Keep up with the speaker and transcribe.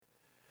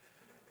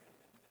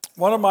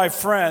One of my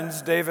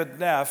friends, David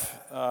Neff,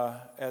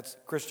 at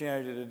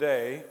Christianity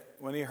Today,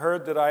 when he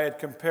heard that I had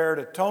compared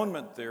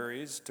atonement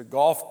theories to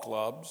golf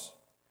clubs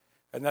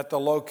and that the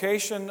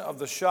location of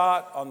the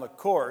shot on the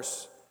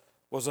course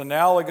was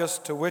analogous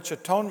to which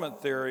atonement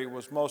theory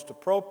was most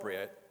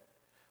appropriate,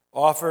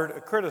 offered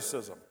a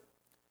criticism.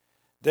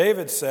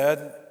 David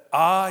said,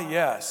 "Ah,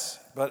 yes,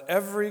 but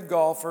every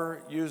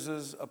golfer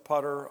uses a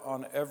putter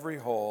on every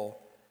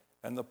hole,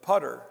 and the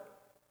putter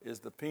is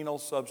the penal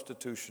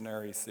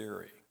substitutionary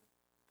theory."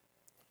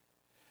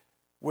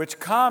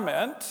 Which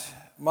comment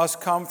must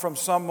come from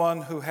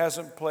someone who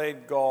hasn't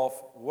played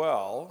golf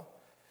well,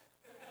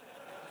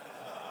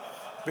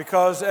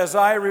 because as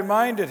I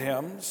reminded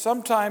him,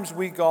 sometimes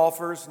we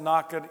golfers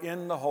knock it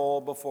in the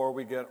hole before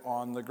we get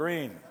on the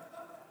green.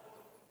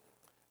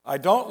 I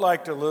don't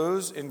like to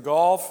lose in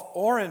golf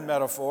or in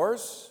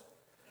metaphors,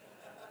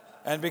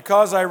 and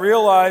because I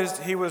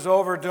realized he was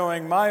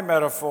overdoing my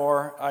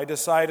metaphor, I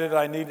decided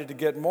I needed to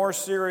get more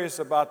serious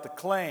about the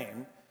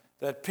claim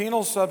that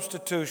penal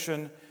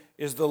substitution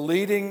is the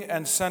leading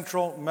and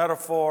central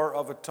metaphor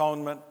of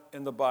atonement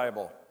in the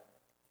Bible.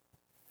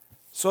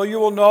 So you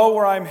will know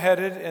where I'm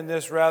headed in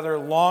this rather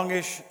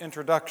longish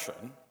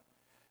introduction,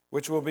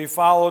 which will be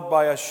followed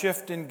by a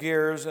shift in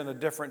gears and a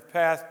different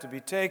path to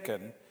be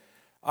taken.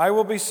 I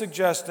will be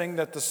suggesting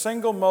that the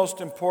single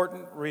most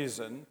important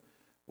reason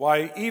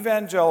why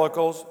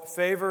evangelicals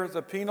favor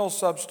the penal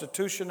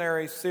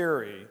substitutionary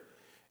theory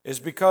is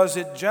because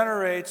it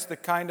generates the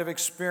kind of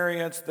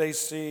experience they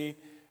see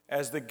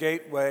as the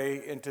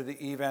gateway into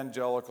the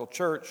evangelical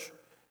church,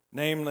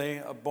 namely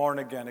a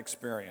born-again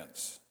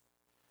experience.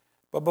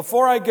 But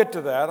before I get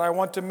to that, I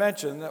want to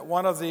mention that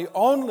one of the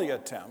only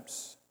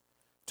attempts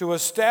to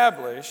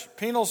establish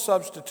penal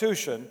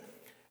substitution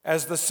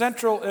as the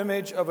central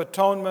image of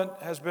atonement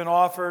has been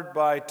offered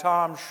by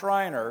Tom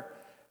Schreiner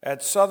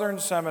at Southern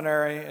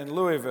Seminary in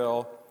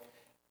Louisville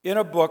in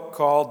a book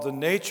called The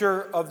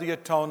Nature of the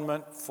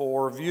Atonement,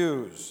 Four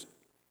Views.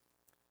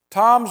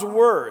 Tom's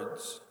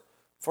words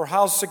for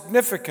how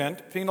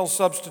significant penal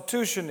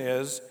substitution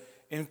is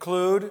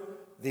include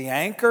the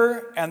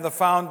anchor and the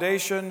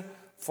foundation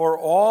for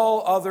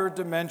all other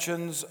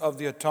dimensions of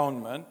the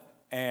atonement,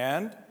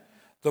 and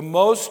the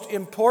most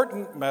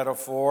important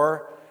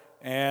metaphor,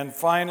 and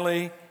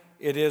finally,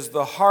 it is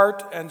the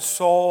heart and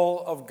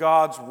soul of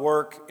God's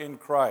work in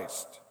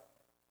Christ.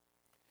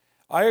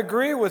 I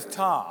agree with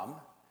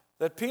Tom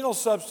that penal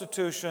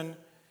substitution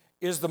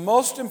is the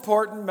most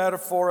important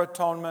metaphor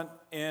atonement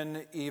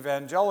in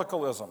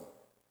evangelicalism.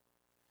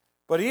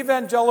 But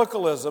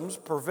evangelicalism's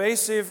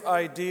pervasive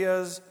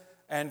ideas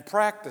and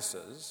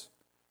practices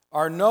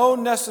are no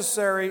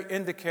necessary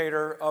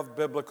indicator of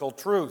biblical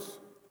truth.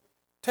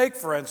 Take,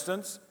 for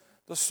instance,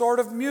 the sort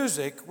of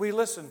music we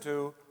listen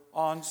to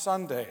on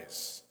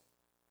Sundays.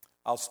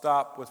 I'll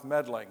stop with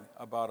meddling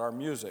about our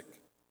music.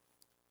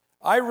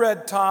 I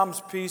read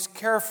Tom's piece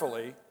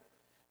carefully,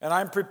 and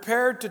I'm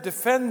prepared to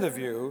defend the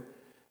view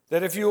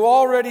that if you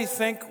already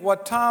think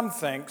what Tom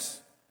thinks,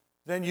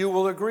 then you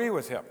will agree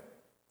with him.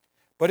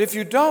 But if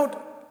you don't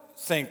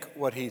think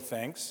what he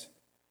thinks,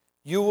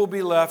 you will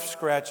be left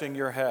scratching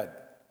your head.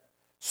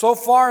 So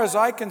far as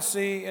I can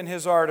see in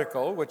his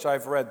article, which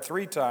I've read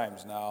 3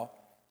 times now,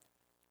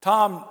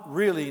 Tom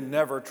really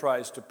never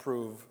tries to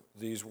prove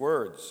these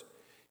words.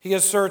 He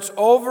asserts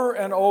over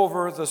and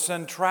over the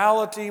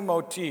centrality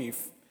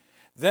motif,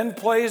 then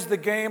plays the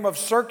game of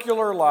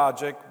circular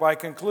logic by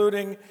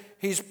concluding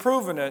he's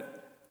proven it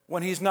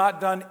when he's not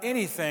done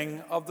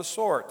anything of the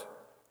sort.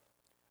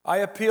 I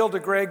appeal to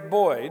Greg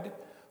Boyd,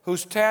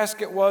 whose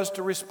task it was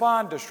to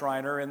respond to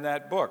Schreiner in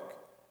that book.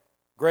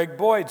 Greg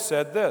Boyd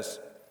said this: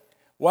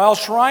 "While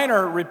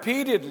Schreiner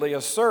repeatedly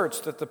asserts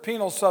that the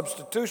penal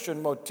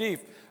substitution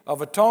motif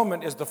of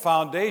atonement is the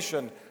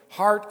foundation,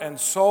 heart, and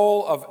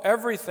soul of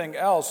everything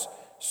else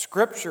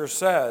Scripture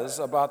says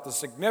about the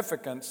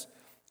significance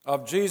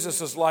of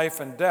Jesus' life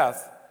and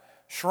death,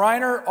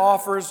 Schreiner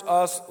offers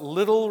us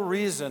little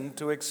reason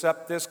to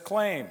accept this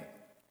claim.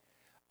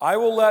 I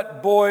will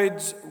let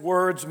Boyd's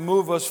words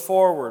move us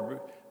forward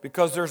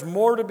because there's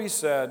more to be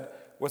said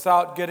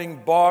without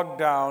getting bogged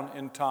down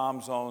in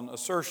Tom's own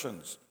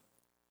assertions.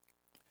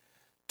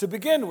 To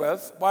begin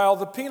with, while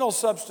the penal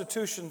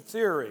substitution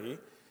theory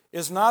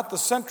is not the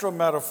central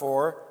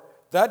metaphor,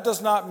 that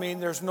does not mean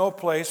there's no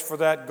place for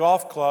that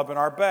golf club in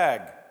our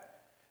bag.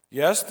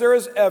 Yes, there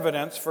is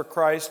evidence for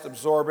Christ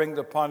absorbing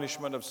the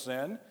punishment of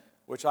sin,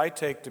 which I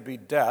take to be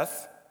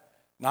death,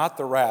 not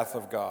the wrath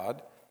of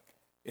God,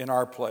 in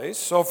our place.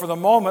 So for the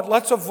moment,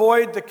 let's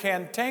avoid the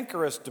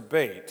cantankerous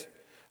debate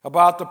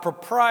about the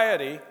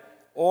propriety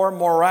or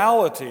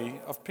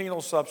morality of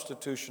penal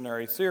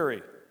substitutionary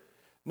theory.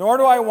 Nor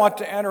do I want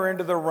to enter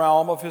into the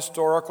realm of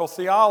historical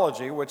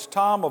theology, which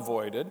Tom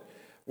avoided,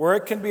 where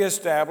it can be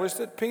established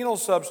that penal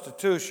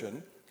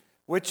substitution,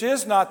 which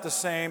is not the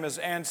same as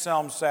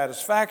Anselm's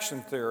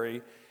satisfaction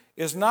theory,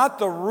 is not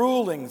the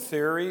ruling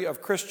theory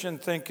of Christian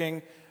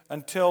thinking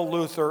until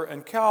Luther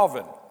and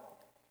Calvin.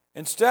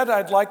 Instead,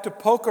 I'd like to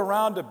poke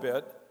around a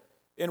bit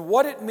in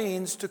what it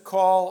means to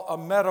call a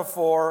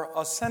metaphor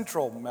a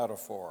central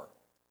metaphor.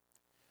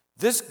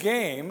 This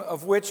game,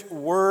 of which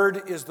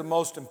word is the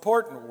most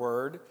important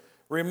word,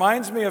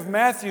 reminds me of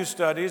Matthew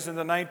studies in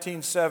the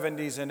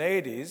 1970s and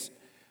 80s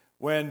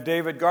when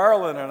David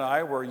Garland and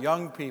I were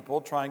young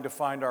people trying to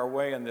find our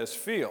way in this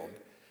field.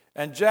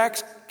 And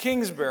Jack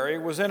Kingsbury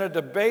was in a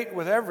debate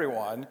with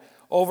everyone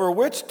over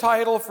which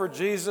title for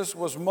Jesus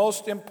was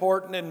most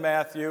important in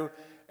Matthew,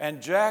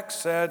 and Jack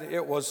said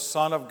it was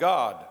Son of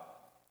God.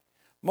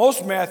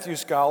 Most Matthew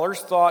scholars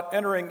thought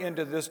entering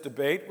into this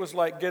debate was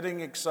like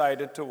getting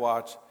excited to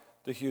watch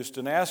the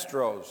Houston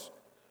Astros.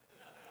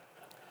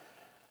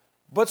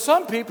 But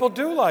some people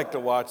do like to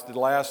watch the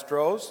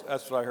Astros.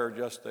 That's what I heard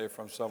yesterday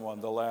from someone,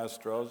 the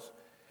Astros.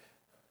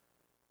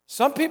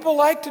 Some people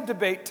like to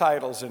debate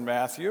titles in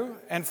Matthew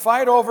and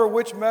fight over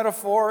which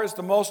metaphor is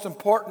the most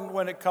important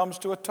when it comes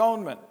to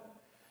atonement.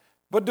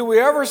 But do we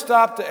ever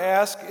stop to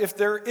ask if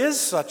there is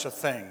such a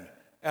thing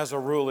as a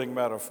ruling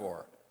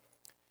metaphor?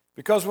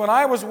 Because when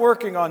I was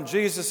working on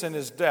Jesus and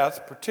his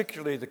death,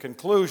 particularly the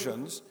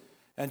conclusions,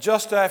 and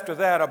just after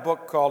that a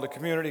book called A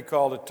Community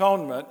Called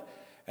Atonement,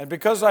 and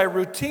because I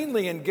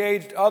routinely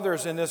engaged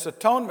others in this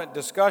atonement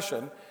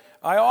discussion,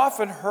 I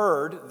often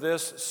heard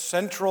this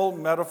central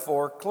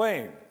metaphor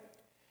claim.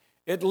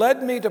 It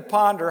led me to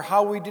ponder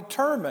how we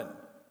determine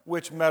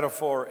which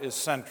metaphor is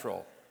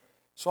central.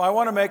 So I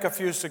want to make a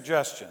few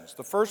suggestions.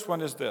 The first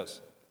one is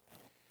this.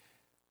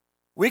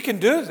 We can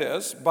do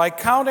this by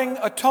counting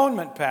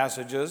atonement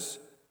passages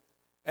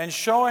and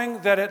showing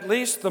that at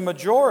least the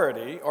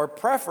majority, or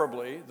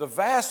preferably the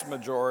vast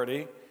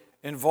majority,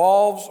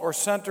 involves or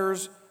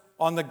centers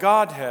on the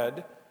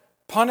Godhead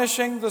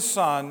punishing the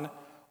Son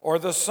or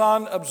the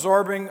Son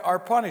absorbing our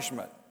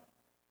punishment.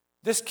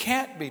 This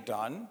can't be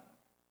done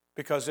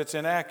because it's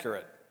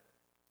inaccurate.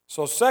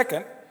 So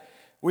second,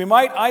 we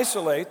might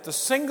isolate the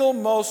single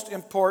most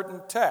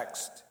important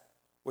text,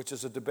 which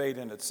is a debate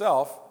in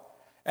itself,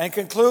 and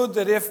conclude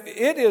that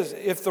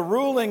if the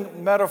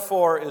ruling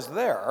metaphor is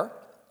there,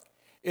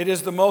 it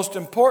is the most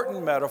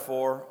important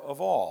metaphor of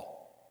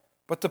all.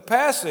 But the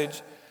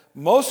passage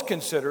most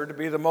considered to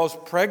be the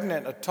most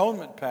pregnant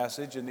atonement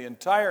passage in the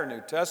entire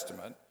New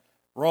Testament,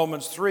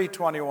 Romans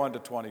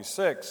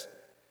 3:21-26,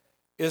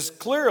 is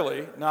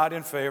clearly not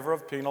in favor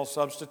of penal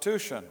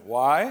substitution.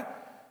 Why?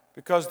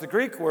 Because the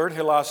Greek word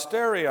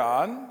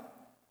hilasterion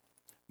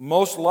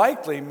most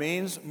likely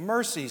means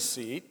mercy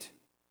seat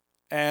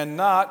and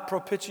not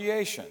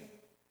propitiation.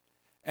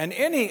 And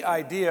any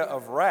idea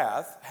of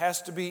wrath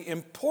has to be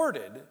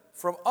imported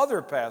from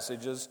other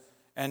passages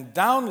and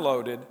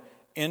downloaded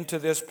into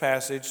this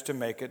passage to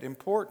make it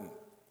important.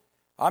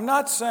 I'm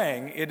not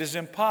saying it is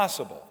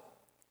impossible,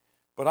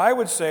 but I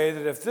would say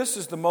that if this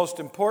is the most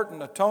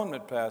important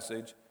atonement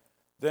passage,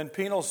 then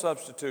penal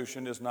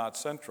substitution is not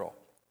central.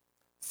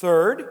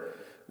 Third,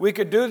 we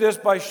could do this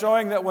by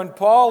showing that when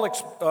Paul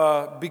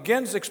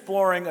begins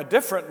exploring a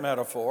different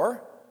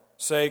metaphor,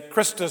 say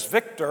Christus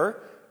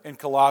Victor in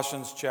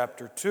Colossians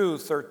chapter 2,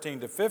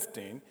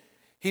 13-15,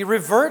 he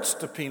reverts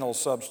to penal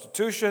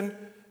substitution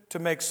to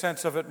make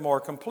sense of it more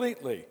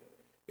completely.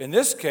 In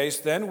this case,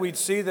 then, we'd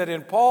see that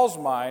in Paul's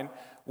mind,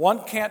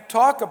 one can't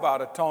talk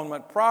about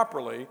atonement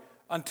properly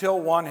until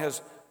one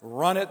has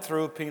run it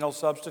through penal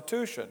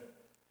substitution.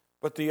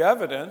 But the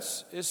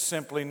evidence is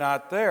simply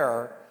not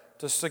there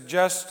to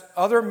suggest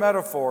other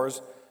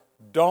metaphors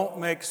don't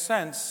make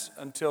sense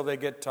until they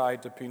get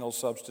tied to penal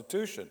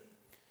substitution.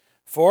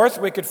 Fourth,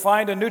 we could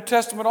find a New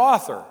Testament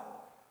author,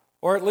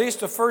 or at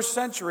least a first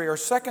century or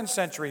second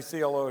century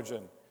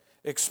theologian,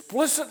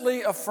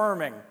 explicitly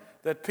affirming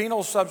that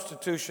penal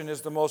substitution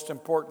is the most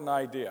important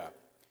idea.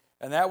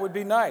 And that would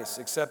be nice,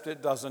 except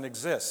it doesn't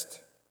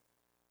exist.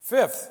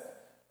 Fifth,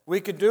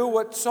 we could do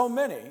what so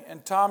many,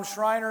 and Tom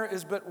Schreiner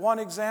is but one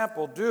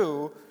example,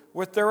 do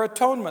with their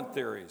atonement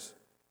theories.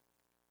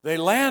 They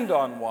land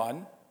on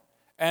one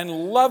and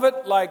love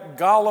it like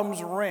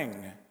Gollum's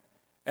ring,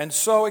 and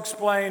so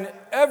explain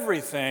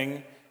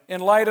everything in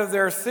light of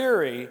their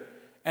theory,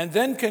 and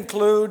then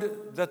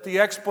conclude that the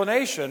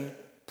explanation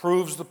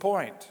proves the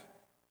point.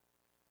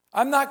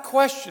 I'm not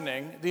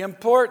questioning the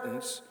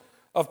importance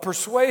of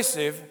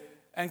persuasive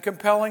and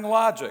compelling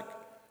logic,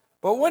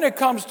 but when it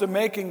comes to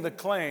making the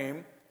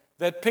claim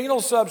that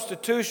penal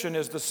substitution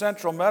is the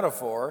central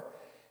metaphor,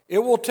 it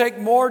will take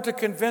more to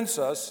convince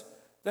us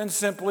than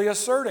simply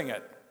asserting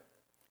it.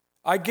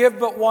 I give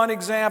but one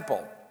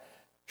example.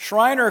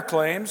 Schreiner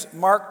claims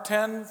Mark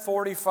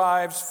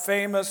 10:45's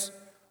famous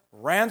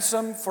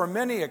ransom for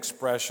many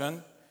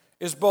expression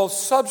is both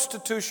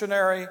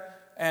substitutionary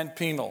and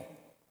penal.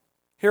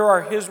 Here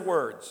are his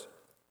words.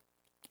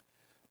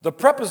 The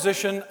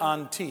preposition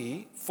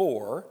anti,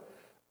 for,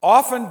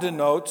 often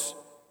denotes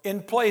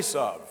in place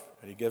of,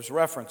 and he gives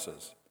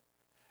references.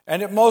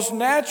 And it most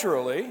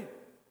naturally,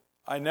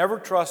 I never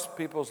trust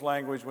people's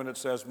language when it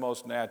says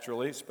most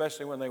naturally,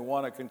 especially when they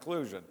want a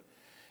conclusion.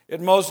 It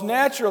most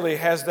naturally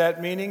has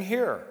that meaning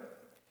here.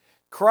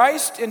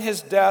 Christ in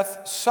his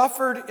death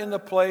suffered in the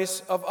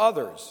place of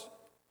others.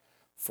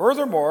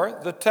 Furthermore,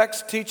 the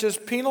text teaches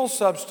penal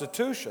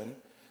substitution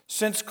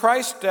since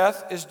Christ's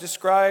death is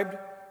described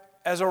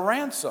as a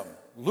ransom,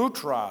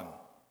 lutron.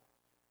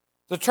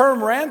 The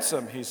term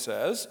ransom, he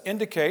says,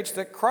 indicates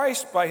that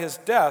Christ, by his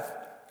death,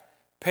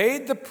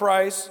 paid the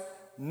price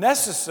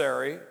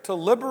necessary to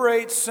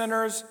liberate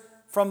sinners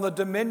from the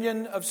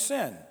dominion of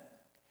sin.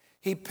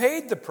 He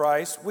paid the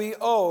price we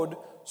owed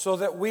so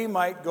that we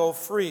might go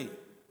free.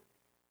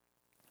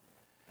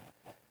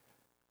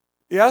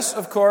 Yes,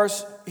 of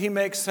course, he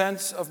makes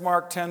sense of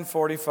Mark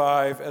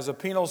 10:45 as a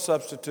penal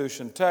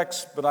substitution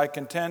text, but I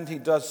contend he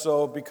does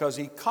so because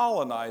he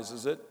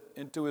colonizes it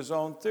into his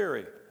own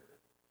theory.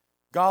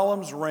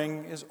 Gollum's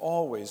ring is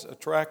always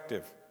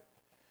attractive.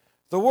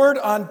 The word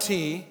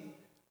anti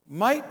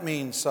might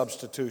mean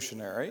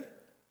substitutionary,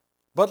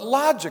 but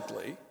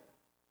logically,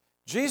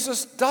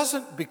 Jesus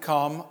doesn't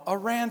become a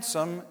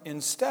ransom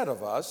instead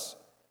of us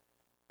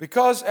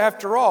because,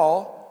 after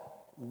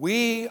all,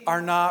 we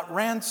are not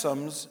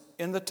ransoms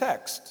in the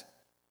text.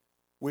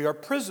 We are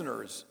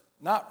prisoners,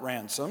 not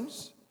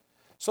ransoms.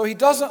 So he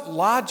doesn't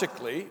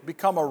logically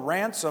become a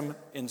ransom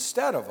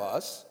instead of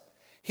us.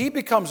 He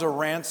becomes a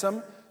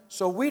ransom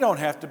so we don't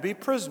have to be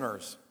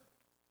prisoners.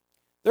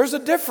 There's a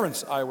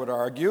difference, I would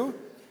argue.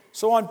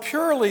 So on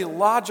purely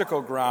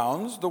logical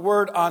grounds, the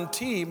word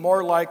anti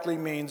more likely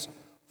means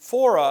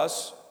for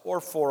us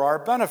or for our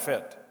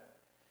benefit.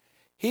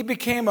 He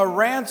became a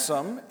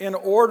ransom in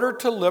order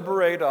to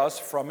liberate us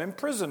from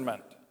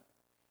imprisonment.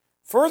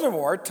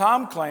 Furthermore,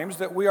 Tom claims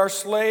that we are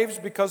slaves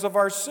because of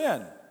our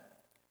sin.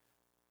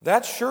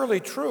 That's surely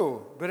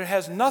true, but it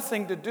has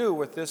nothing to do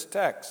with this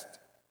text.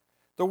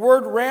 The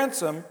word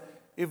ransom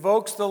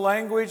evokes the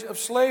language of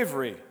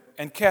slavery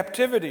and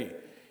captivity,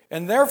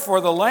 and therefore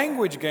the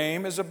language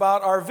game is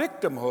about our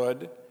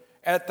victimhood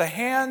at the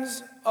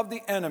hands of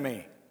the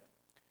enemy.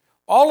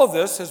 All of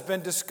this has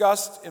been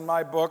discussed in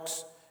my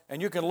books,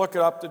 and you can look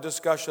it up, the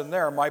discussion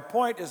there. My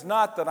point is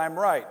not that I'm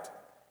right.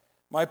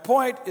 My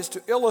point is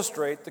to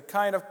illustrate the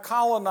kind of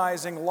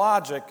colonizing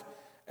logic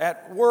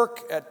at work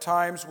at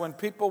times when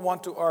people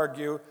want to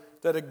argue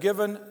that a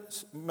given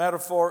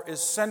metaphor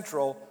is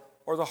central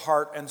or the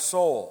heart and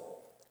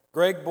soul.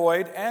 Greg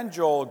Boyd and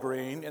Joel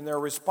Green, in their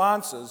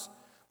responses,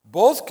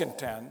 both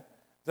contend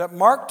that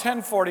Mark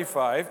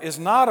 10:45 is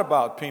not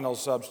about penal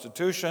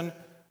substitution,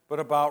 but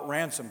about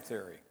ransom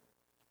theory.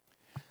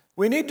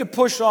 We need to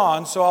push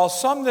on, so I'll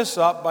sum this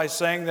up by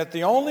saying that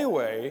the only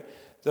way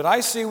that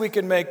I see we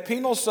can make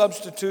penal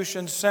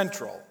substitution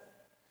central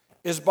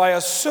is by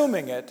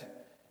assuming it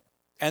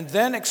and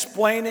then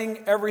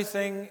explaining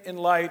everything in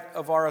light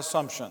of our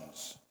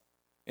assumptions.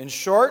 In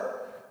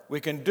short, we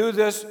can do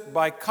this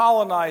by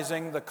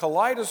colonizing the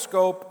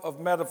kaleidoscope of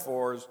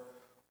metaphors,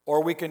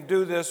 or we can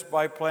do this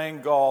by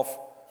playing golf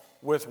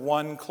with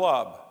one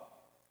club.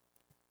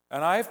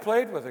 And I've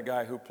played with a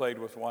guy who played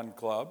with one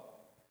club,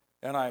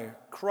 and I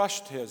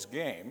crushed his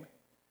game.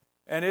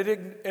 And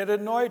it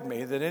annoyed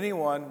me that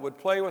anyone would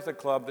play with a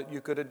club that you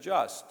could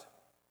adjust.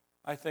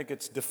 I think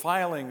it's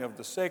defiling of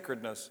the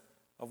sacredness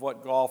of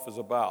what golf is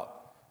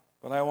about.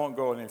 But I won't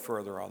go any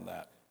further on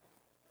that.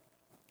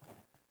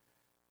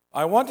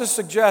 I want to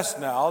suggest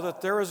now that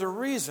there is a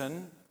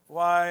reason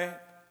why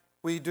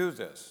we do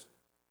this.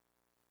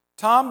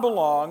 Tom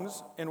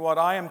belongs in what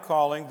I am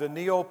calling the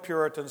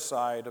Neo-Puritan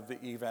side of the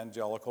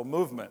evangelical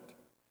movement.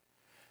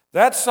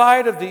 That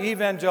side of the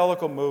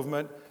evangelical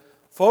movement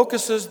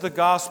focuses the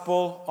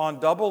gospel on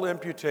double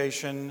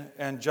imputation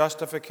and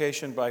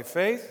justification by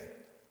faith,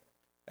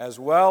 as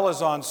well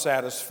as on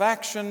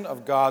satisfaction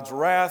of God's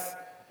wrath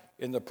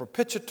in the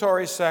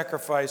propitiatory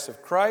sacrifice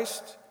of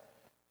Christ,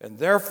 and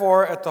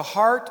therefore at the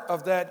heart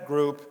of that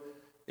group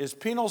is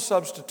penal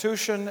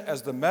substitution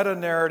as the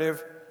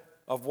meta-narrative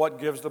of what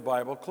gives the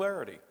Bible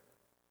clarity.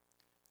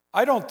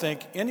 I don't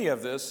think any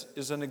of this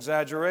is an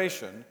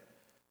exaggeration,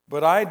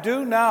 but I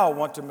do now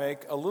want to make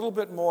a little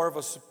bit more of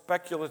a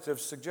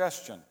speculative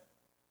suggestion.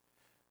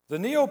 The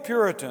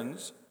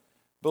Neo-Puritans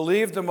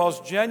believed the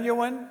most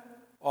genuine,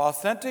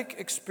 authentic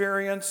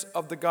experience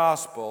of the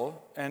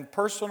gospel and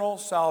personal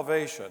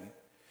salvation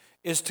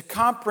is to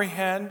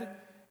comprehend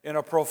in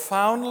a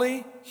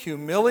profoundly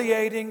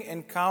humiliating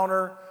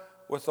encounter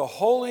with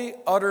the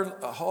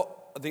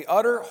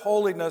utter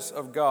holiness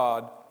of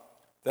God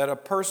that a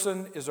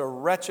person is a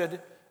wretched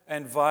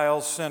and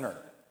vile sinner,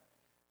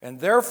 and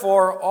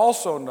therefore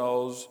also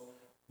knows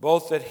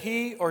both that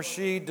he or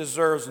she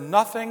deserves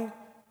nothing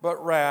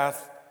but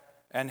wrath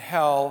and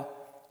hell,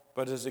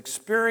 but is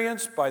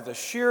experienced by the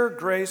sheer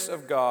grace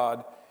of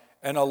God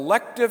an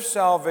elective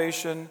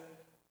salvation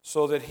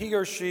so that he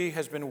or she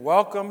has been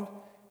welcomed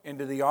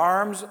into the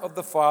arms of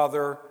the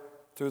Father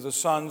through the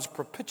Son's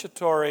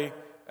propitiatory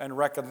and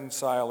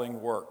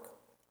reconciling work.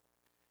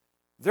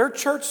 Their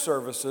church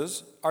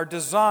services are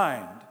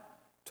designed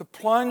to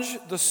plunge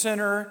the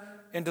sinner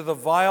into the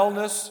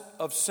vileness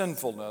of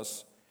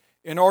sinfulness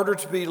in order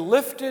to be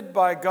lifted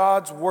by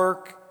God's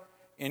work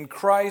in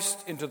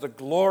Christ into the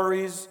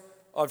glories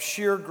of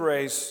sheer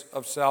grace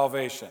of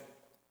salvation.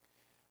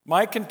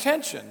 My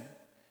contention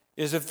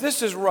is if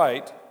this is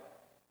right,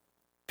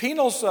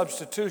 penal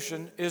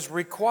substitution is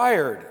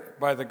required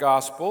by the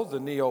gospel, the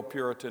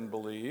Neo-Puritan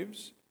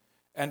believes,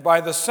 and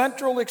by the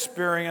central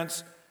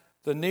experience,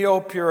 the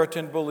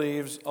Neo-Puritan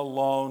believes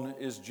alone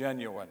is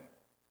genuine.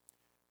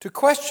 To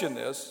question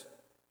this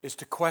is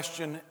to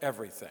question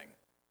everything.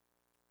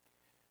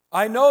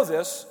 I know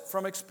this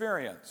from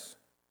experience.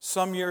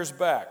 Some years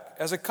back,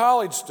 as a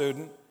college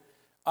student,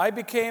 I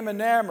became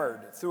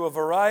enamored through a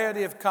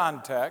variety of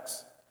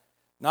contexts,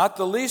 not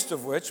the least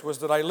of which was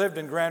that I lived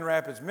in Grand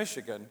Rapids,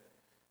 Michigan.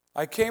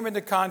 I came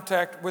into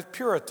contact with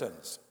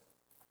Puritans.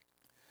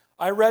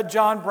 I read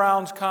John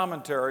Brown's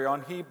commentary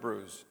on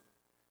Hebrews,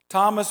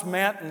 Thomas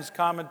Manton's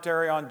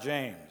commentary on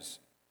James,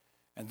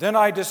 and then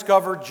I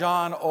discovered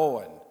John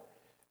Owen,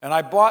 and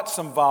I bought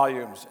some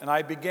volumes, and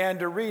I began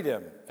to read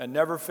him and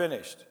never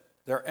finished.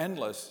 They're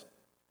endless.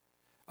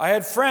 I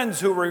had friends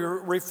who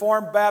were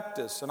Reformed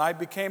Baptists, and I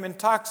became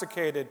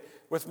intoxicated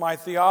with my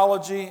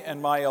theology and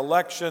my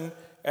election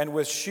and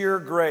with sheer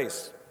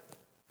grace.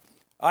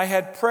 I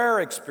had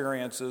prayer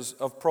experiences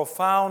of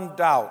profound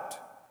doubt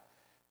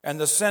and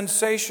the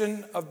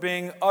sensation of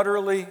being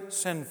utterly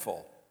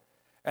sinful.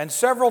 And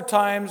several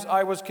times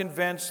I was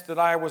convinced that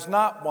I was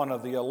not one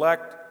of the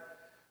elect,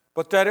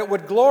 but that it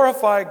would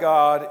glorify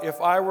God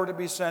if I were to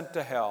be sent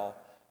to hell,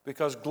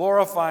 because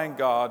glorifying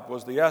God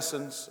was the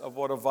essence of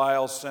what a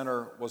vile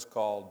sinner was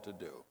called to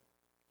do.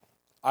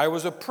 I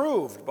was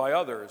approved by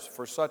others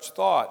for such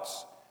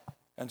thoughts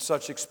and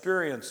such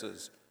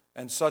experiences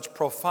and such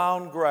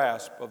profound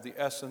grasp of the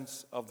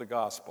essence of the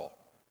gospel.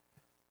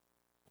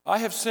 I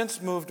have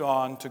since moved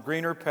on to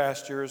greener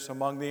pastures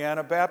among the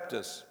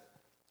Anabaptists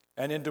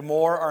and into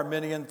more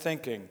Arminian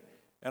thinking,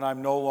 and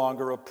I'm no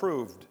longer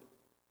approved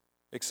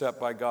except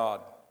by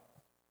God.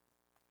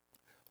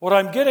 What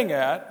I'm getting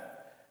at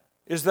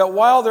is that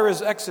while there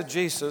is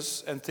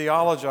exegesis and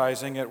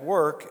theologizing at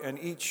work and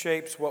each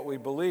shapes what we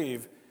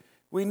believe,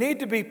 we need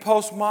to be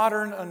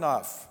postmodern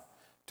enough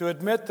to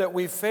admit that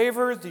we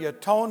favor the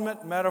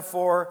atonement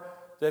metaphor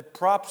that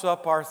props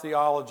up our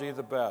theology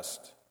the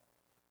best.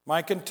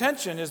 My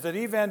contention is that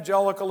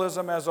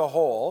evangelicalism as a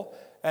whole,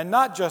 and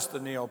not just the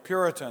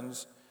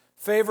Neo-Puritans,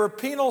 favor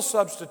penal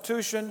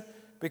substitution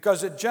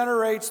because it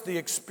generates the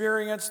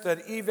experience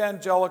that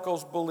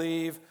evangelicals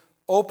believe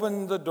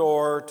opened the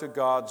door to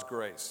God's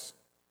grace.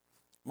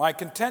 My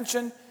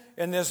contention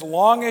in this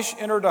longish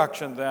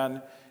introduction,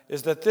 then,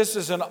 is that this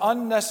is an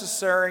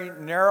unnecessary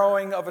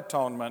narrowing of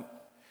atonement,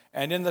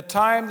 and in the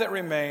time that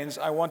remains,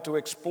 I want to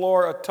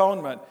explore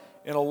atonement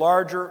in a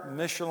larger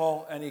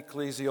missional and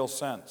ecclesial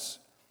sense.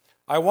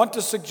 I want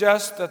to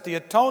suggest that the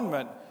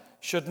atonement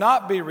should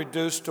not be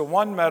reduced to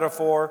one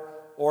metaphor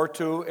or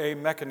to a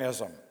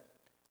mechanism.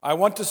 I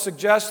want to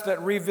suggest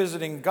that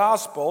revisiting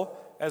gospel,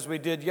 as we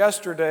did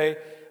yesterday,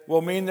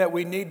 will mean that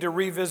we need to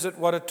revisit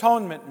what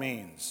atonement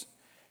means.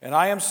 And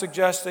I am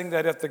suggesting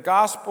that if the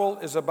gospel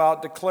is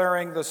about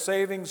declaring the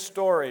saving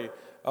story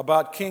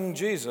about King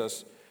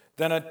Jesus,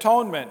 then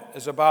atonement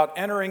is about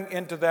entering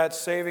into that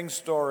saving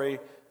story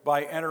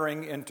by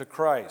entering into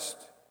Christ.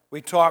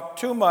 We talk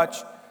too much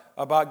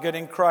about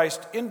getting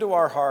Christ into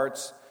our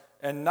hearts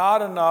and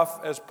not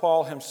enough, as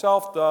Paul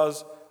himself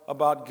does,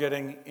 about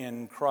getting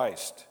in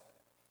Christ.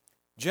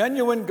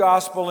 Genuine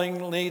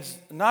gospeling leads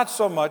not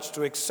so much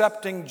to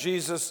accepting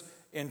Jesus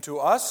into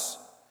us,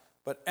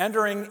 but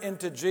entering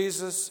into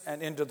Jesus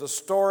and into the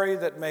story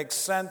that makes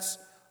sense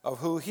of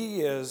who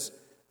he is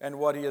and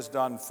what he has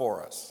done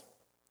for us.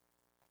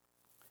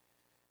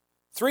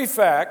 3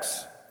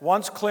 facts,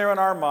 once clear in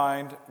our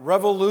mind,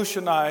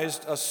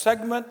 revolutionized a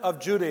segment of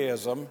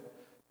Judaism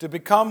to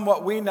become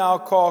what we now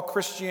call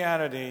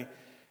Christianity,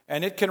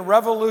 and it can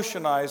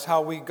revolutionize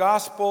how we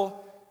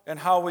gospel and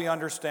how we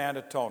understand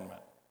atonement.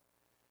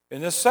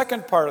 In this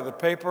second part of the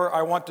paper,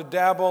 I want to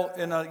dabble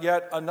in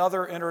yet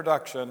another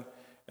introduction,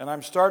 and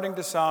I'm starting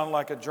to sound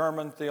like a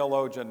German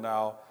theologian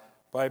now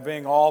by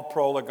being all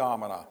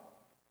prolegomena.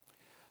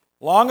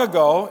 Long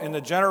ago, in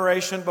the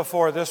generation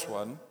before this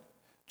one,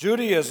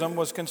 Judaism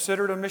was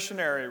considered a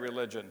missionary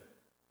religion.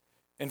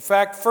 In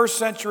fact, first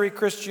century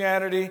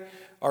Christianity,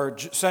 or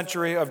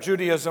century of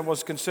Judaism,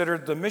 was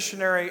considered the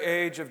missionary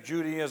age of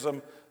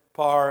Judaism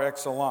par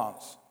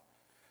excellence.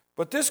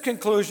 But this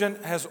conclusion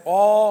has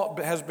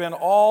been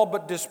all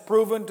but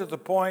disproven to the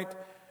point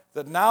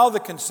that now the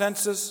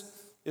consensus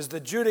is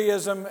that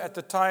Judaism at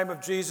the time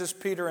of Jesus,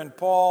 Peter, and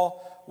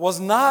Paul was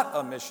not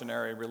a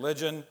missionary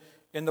religion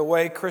in the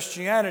way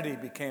Christianity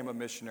became a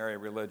missionary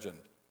religion.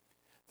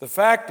 The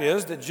fact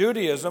is that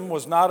Judaism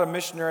was not a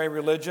missionary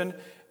religion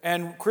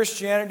and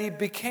Christianity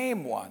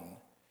became one.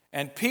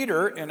 And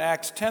Peter in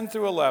Acts 10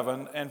 through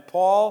 11 and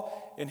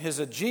Paul in his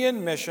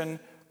Aegean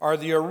mission are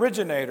the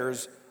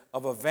originators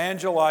of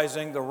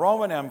evangelizing the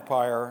Roman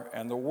Empire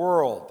and the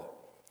world.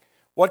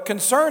 What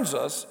concerns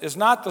us is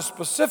not the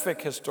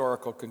specific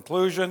historical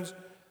conclusions,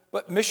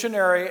 but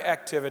missionary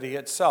activity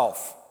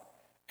itself.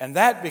 And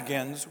that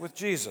begins with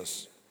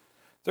Jesus.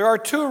 There are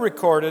 2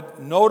 recorded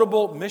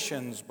notable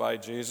missions by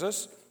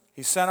Jesus.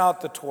 He sent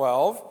out the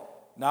 12,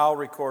 now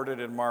recorded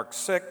in Mark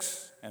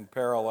 6 and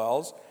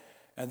parallels,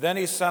 and then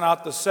he sent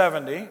out the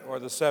 70, or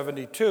the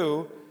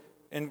 72,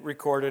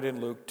 recorded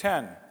in Luke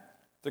 10.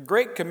 The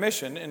Great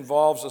Commission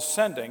involves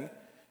ascending,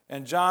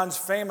 and John's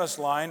famous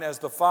line, "As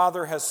the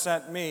Father has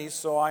sent me,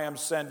 so I am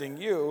sending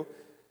you,"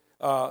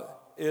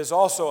 is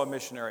also a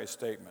missionary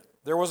statement.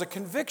 There was a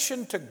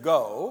conviction to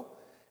go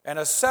and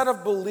a set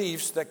of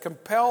beliefs that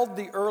compelled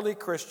the early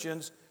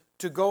Christians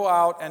to go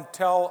out and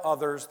tell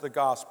others the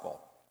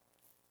gospel.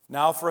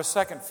 Now for a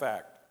second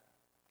fact.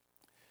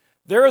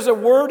 There is a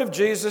word of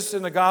Jesus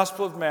in the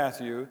Gospel of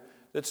Matthew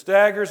that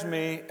staggers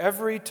me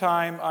every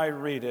time I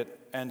read it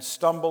and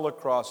stumble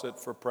across it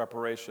for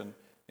preparation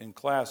in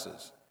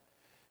classes.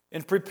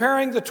 In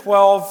preparing the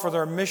 12 for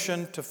their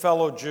mission to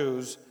fellow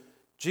Jews,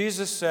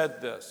 Jesus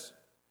said this: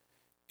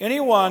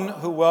 "Anyone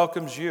who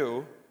welcomes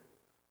you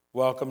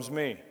welcomes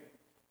me,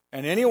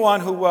 and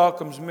anyone who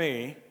welcomes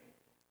me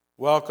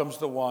welcomes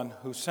the one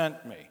who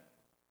sent me."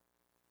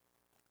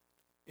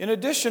 In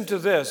addition to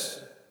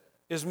this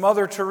is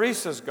Mother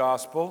Teresa's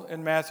gospel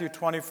in Matthew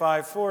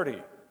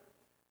 25:40.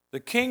 The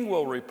king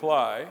will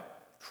reply,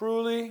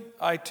 "Truly,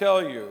 I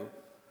tell you,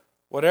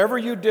 whatever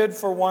you did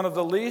for one of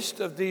the least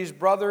of these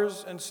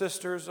brothers and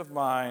sisters of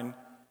mine,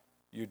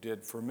 you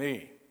did for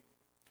me."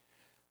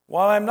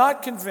 While I'm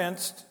not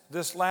convinced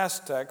this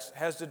last text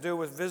has to do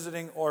with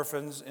visiting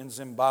orphans in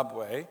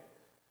Zimbabwe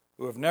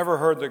who have never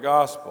heard the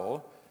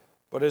gospel,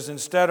 but is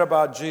instead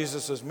about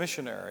Jesus'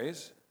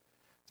 missionaries,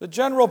 the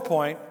general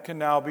point can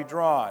now be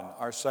drawn.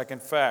 Our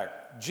second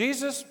fact: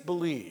 Jesus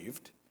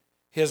believed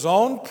his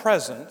own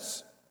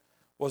presence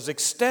was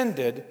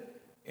extended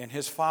in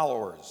his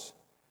followers,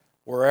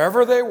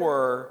 wherever they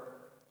were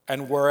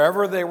and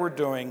wherever they were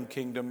doing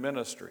kingdom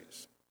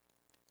ministries.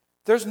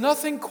 There's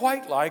nothing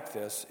quite like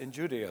this in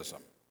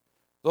Judaism,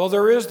 though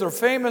there is the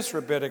famous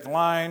rabbinic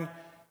line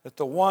that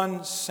the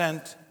one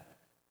sent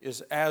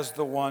is as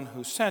the one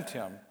who sent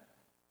him,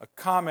 a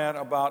comment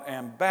about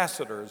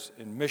ambassadors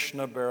in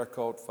Mishnah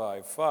Barakot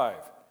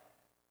 5:5.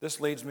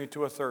 This leads me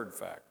to a third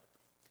fact.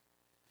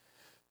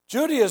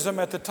 Judaism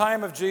at the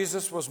time of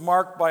Jesus was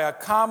marked by a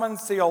common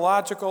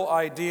theological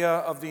idea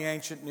of the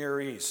ancient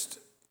Near East.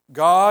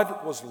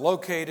 God was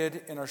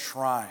located in a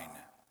shrine.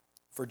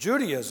 For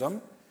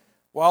Judaism,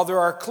 while there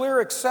are clear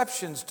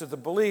exceptions to the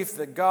belief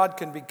that God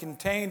can be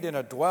contained in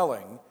a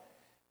dwelling,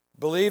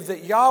 believe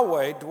that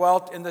Yahweh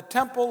dwelt in the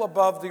temple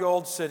above the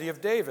old city of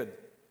David.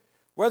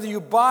 Whether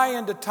you buy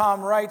into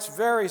Tom Wright's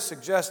very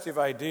suggestive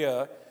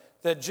idea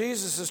that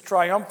Jesus'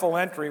 triumphal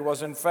entry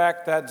was in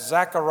fact that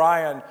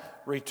Zechariah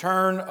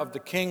return of the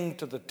king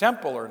to the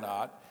temple or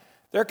not,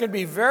 there can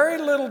be very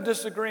little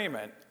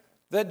disagreement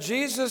that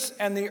Jesus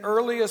and the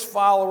earliest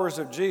followers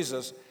of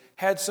Jesus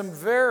had some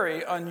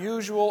very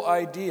unusual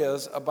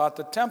ideas about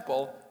the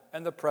temple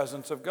and the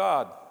presence of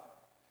God.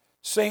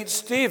 St.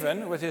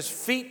 Stephen, with his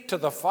feet to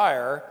the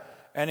fire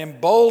and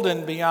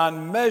emboldened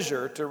beyond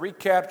measure to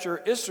recapture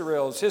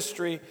Israel's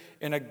history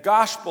in a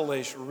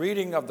gospelish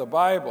reading of the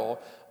Bible,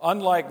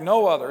 unlike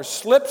no other,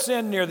 slips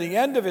in near the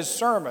end of his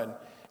sermon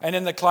and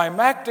in the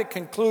climactic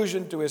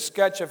conclusion to his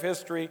sketch of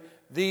history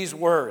these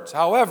words: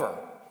 "However,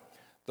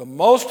 the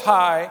Most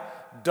High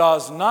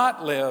does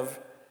not live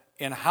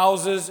in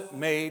houses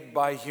made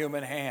by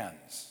human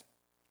hands."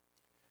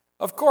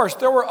 Of course,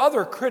 there were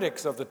other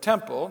critics of the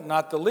temple,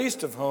 not the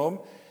least of whom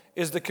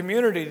is the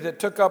community that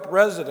took up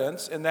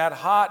residence in that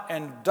hot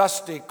and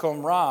dusty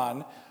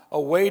Qumran,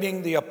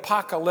 awaiting the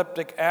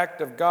apocalyptic act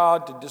of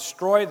God to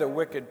destroy the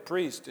wicked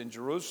priest in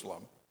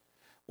Jerusalem.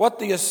 What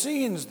the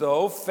Essenes,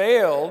 though,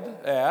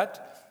 failed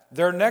at,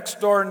 their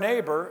next-door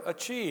neighbor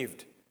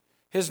achieved.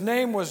 His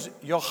name was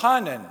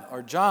Yohanan,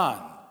 or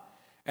John,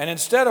 and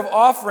instead of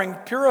offering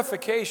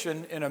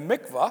purification in a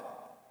mikvah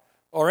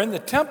or in the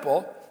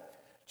temple,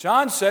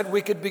 John said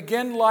we could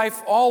begin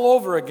life all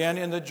over again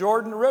in the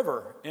Jordan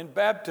River in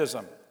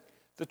baptism.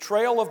 The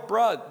trail of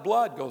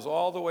blood goes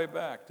all the way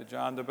back to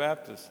John the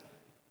Baptist.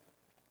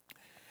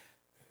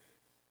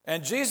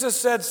 And Jesus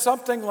said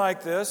something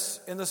like this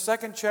in the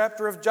 2nd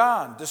chapter of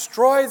John: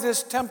 "Destroy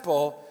this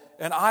temple,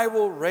 and I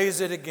will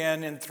raise it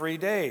again in 3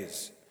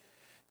 days."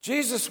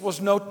 Jesus was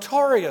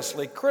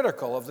notoriously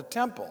critical of the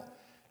temple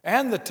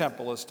and the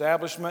temple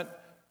establishment,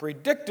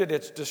 predicted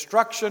its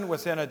destruction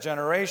within a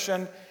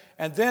generation,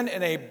 and then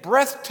in a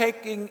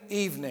breathtaking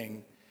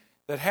evening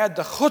that had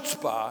the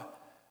chutzpah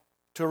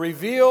to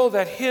reveal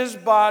that his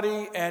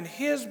body and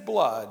his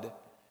blood,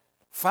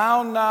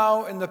 found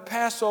now in the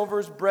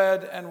Passover's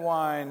bread and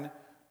wine,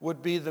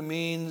 would be the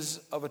means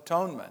of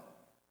atonement.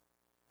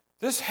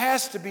 This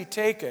has to be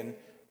taken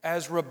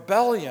as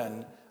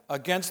rebellion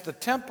against the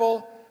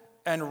temple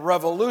and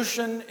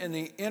revolution in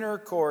the inner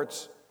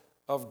courts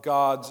of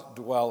God's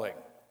dwelling.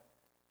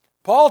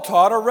 Paul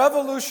taught a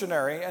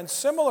revolutionary and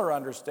similar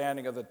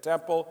understanding of the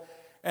temple,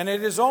 and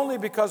it is only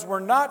because we're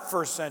not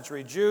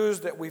first-century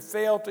Jews that we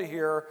fail to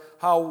hear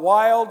how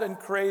wild and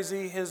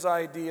crazy his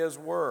ideas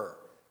were.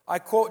 I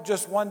quote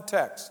just one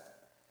text.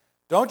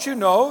 "Don't you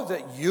know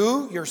that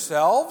you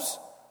yourselves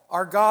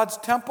are God's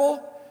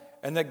temple,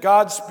 and that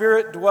God's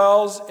Spirit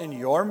dwells in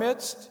your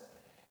midst?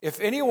 If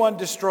anyone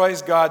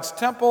destroys God's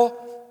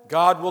temple,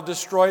 God will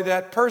destroy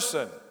that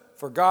person,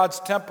 for God's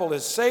temple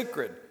is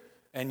sacred,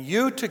 and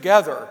you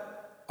together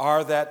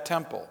are that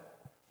temple."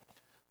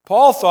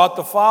 Paul thought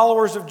the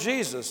followers of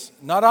Jesus,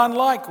 not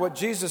unlike what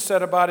Jesus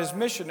said about his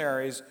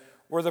missionaries,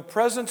 were the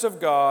presence of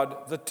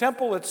God, the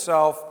temple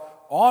itself,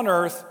 on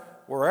earth,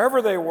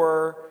 wherever they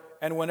were,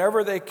 and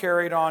whenever they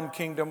carried on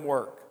kingdom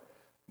work.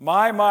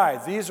 My,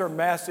 these are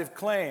massive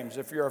claims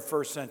if you're a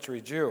first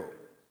century Jew.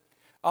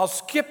 I'll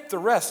skip the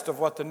rest of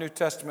what the New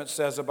Testament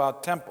says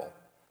about temple.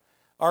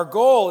 Our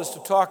goal is to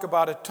talk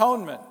about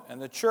atonement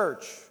and the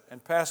church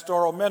and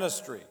pastoral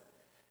ministry.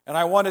 And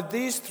I wanted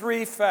these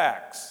three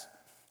facts: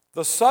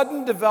 the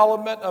sudden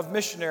development of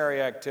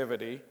missionary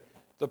activity,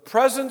 the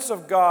presence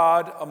of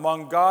God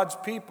among God's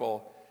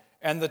people,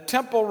 and the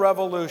temple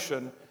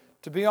revolution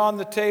to be on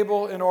the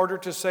table in order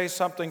to say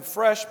something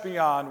fresh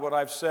beyond what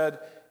I've said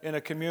in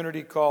a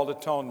community called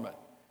atonement.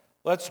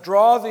 Let's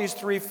draw these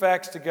three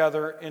facts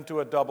together into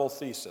a double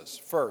thesis.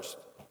 First,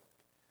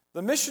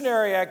 the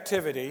missionary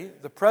activity,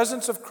 the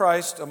presence of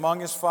Christ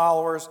among his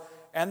followers,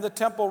 and the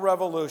temple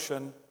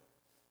revolution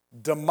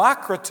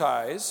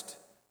democratized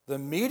the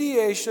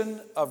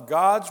mediation of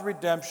God's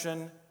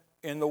redemption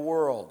in the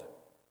world.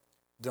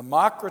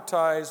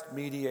 Democratized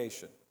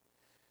mediation.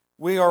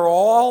 We are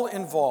all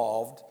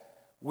involved.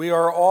 We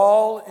are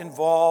all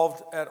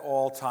involved at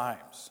all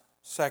times.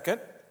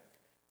 Second,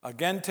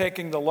 again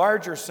taking the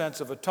larger sense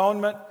of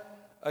atonement,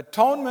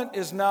 atonement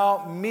is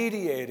now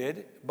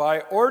mediated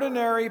by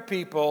ordinary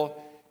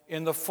people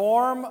in the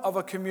form of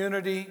a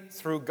community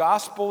through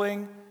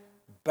gospeling,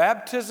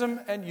 baptism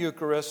and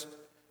Eucharist,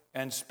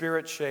 and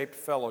Spirit-shaped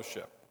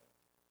fellowship.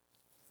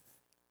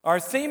 Our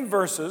theme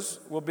verses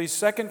will be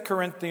 2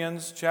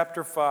 Corinthians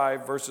chapter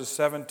 5, verses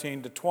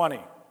 17 to 20.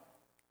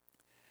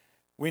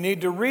 We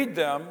need to read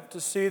them to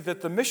see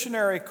that the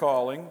missionary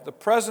calling, the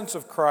presence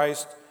of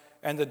Christ,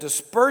 and the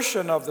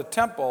dispersion of the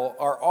temple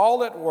are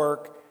all at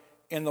work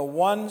in the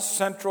one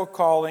central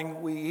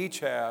calling we each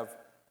have,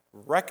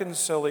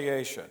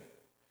 reconciliation.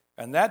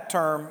 And that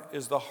term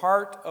is the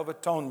heart of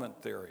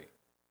atonement theory.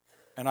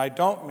 And I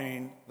don't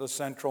mean the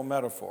central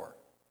metaphor.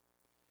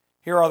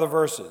 Here are the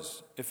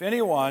verses. If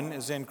anyone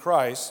is in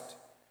Christ,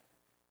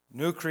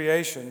 new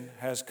creation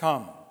has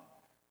come.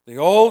 The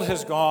old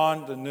has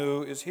gone, the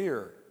new is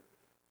here.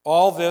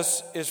 All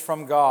this is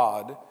from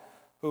God,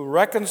 who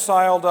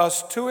reconciled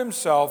us to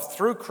himself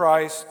through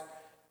Christ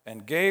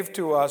and gave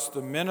to us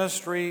the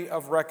ministry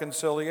of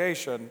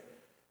reconciliation,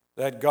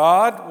 that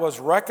God was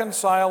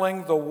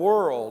reconciling the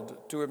world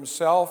to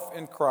himself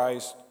in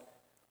Christ,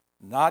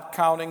 not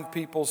counting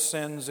people's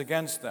sins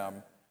against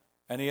them,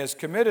 and he has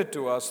committed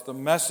to us the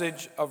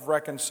message of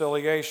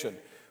reconciliation.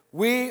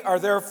 We are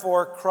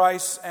therefore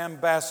Christ's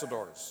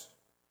ambassadors,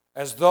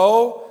 as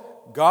though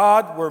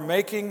God were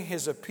making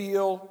his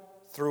appeal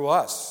through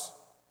us.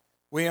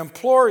 We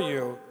implore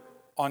you,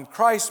 on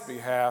Christ's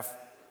behalf,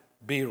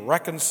 be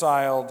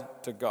reconciled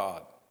to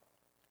God.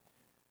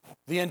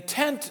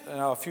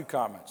 A few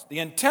comments. The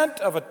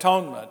intent of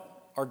atonement,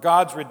 or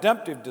God's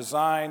redemptive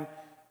design,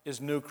 is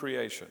new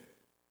creation.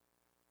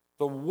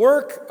 The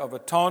work of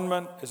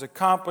atonement is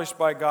accomplished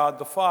by God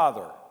the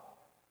Father.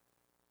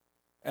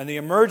 And the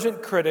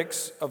emergent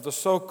critics of the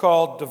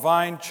so-called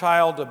divine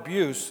child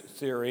abuse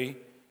theory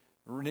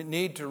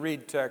need to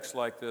read texts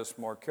like this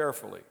more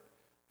carefully.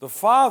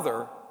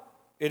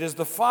 It is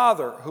the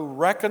Father who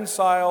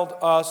reconciled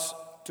us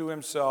to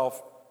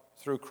himself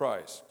through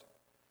Christ.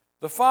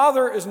 The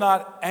Father is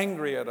not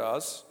angry at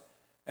us,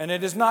 and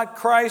it is not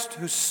Christ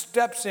who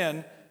steps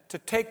in to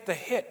take the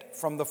hit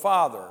from the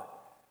Father,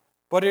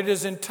 but it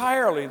is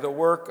entirely the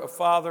work of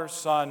Father,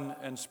 Son,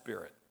 and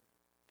Spirit.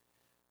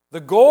 The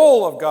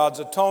goal of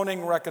God's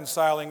atoning,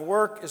 reconciling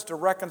work is to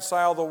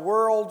reconcile the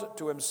world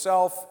to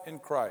himself in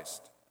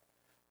Christ.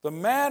 The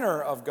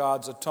manner of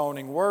God's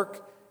atoning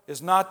work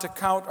is not to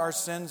count our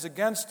sins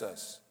against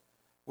us,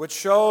 which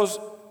shows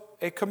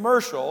a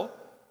commercial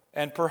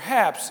and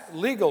perhaps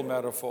legal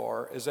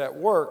metaphor is at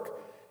work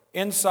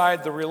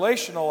inside the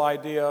relational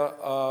idea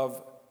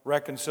of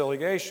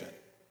reconciliation.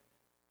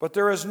 But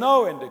there is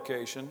no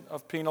indication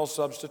of penal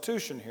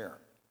substitution here.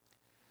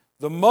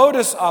 The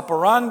modus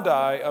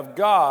operandi of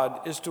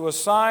God is to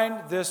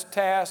assign this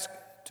task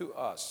to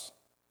us.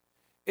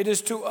 It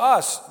is to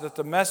us that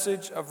the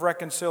message of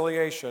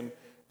reconciliation,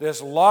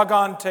 this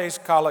logantes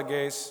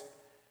kalages,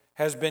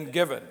 has been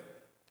given.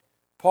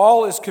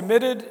 Paul is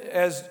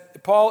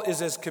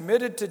as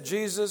committed to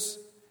Jesus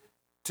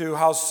to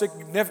how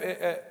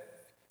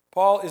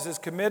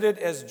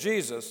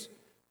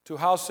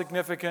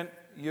significant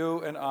you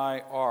and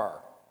I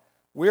are.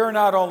 We are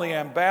not only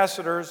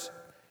ambassadors,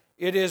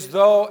 it is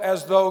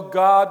as though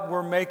God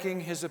were making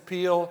his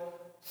appeal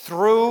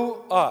through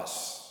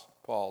us,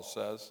 Paul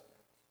says.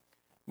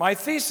 My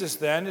thesis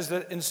then is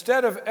that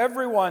instead of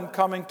everyone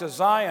coming to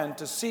Zion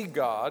to see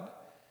God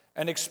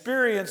and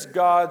experience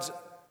God's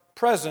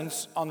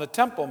presence on the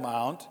Temple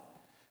Mount,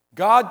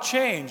 God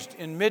changed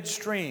in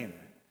midstream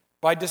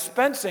by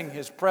dispensing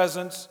his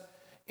presence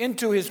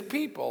into his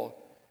people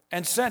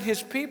and sent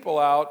his people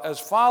out as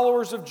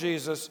followers of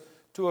Jesus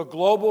to a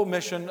global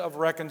mission of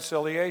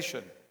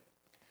reconciliation.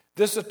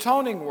 This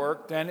atoning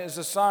work, then, is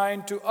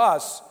assigned to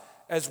us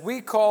as we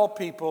call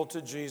people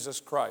to Jesus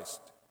Christ.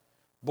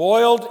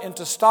 Boiled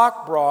into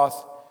stock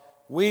broth,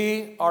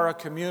 we are a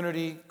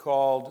community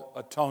called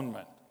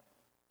atonement,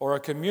 or a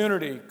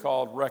community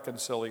called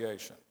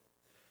reconciliation.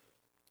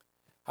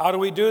 How do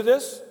we do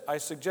this? I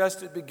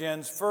suggest it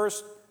begins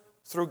first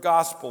through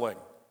gospeling.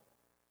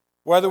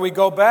 Whether we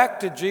go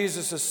back to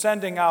Jesus'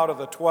 sending out of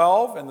the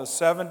 12 and the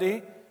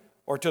 70,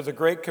 or to the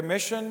Great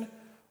Commission,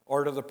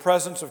 or to the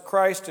presence of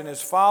Christ and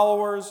his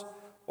followers,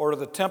 or to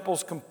the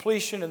temple's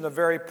completion in the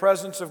very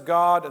presence of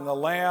God and the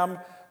Lamb,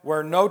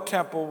 where no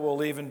temple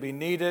will even be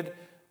needed,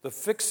 the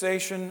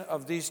fixation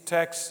of these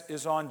texts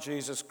is on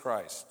Jesus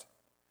Christ.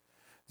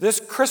 This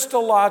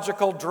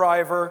Christological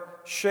driver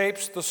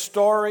shapes the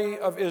story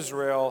of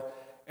Israel,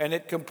 and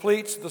it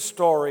completes the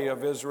story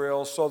of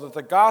Israel, so that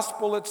the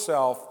gospel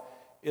itself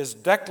is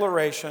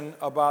declaration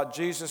about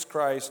Jesus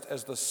Christ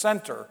as the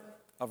center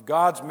of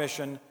God's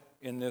mission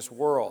in this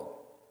world.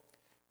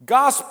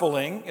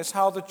 Gospeling is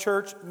how the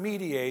church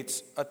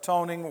mediates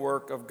atoning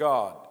work of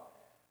God,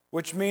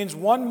 which means,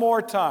 one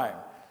more time,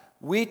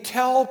 we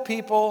tell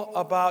people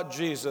about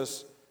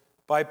Jesus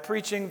by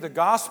preaching the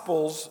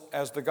Gospels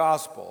as the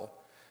gospel.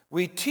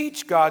 We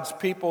teach God's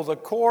people the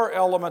core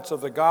elements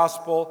of the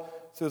gospel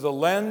through the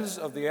lens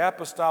of the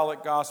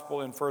apostolic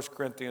gospel in 1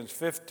 Corinthians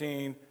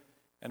 15,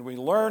 and we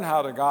learn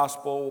how to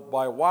gospel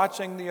by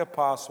watching the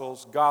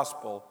apostles'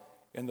 gospel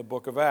in the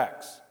book of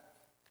Acts.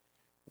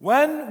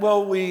 When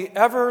will we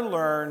ever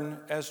learn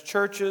as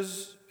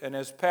churches and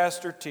as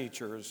pastor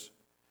teachers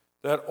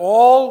that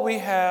all we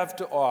have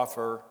to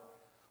offer,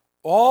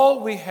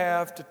 all we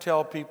have to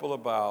tell people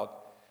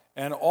about,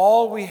 and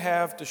all we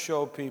have to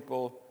show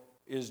people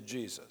is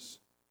Jesus?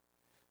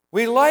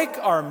 We like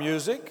our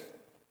music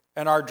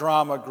and our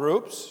drama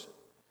groups.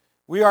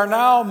 We are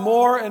now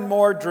more and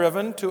more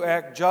driven to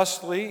act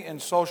justly in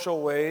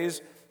social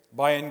ways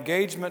by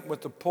engagement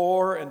with the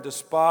poor and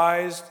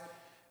despised,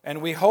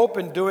 and we hope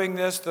in doing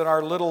this that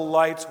our little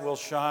lights will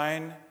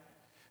shine.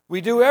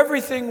 We do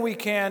everything we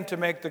can to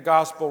make the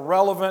gospel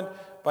relevant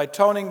by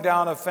toning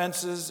down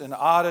offenses and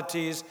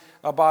oddities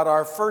about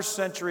our first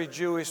century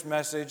Jewish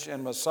message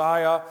and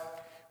Messiah.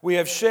 We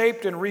have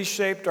shaped and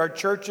reshaped our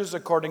churches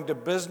according to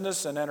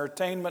business and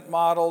entertainment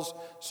models,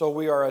 so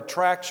we are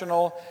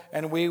attractional,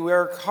 and we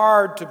work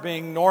hard to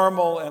being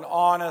normal and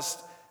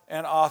honest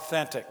and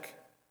authentic.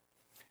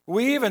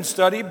 We even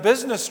study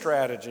business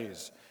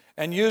strategies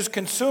and use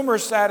consumer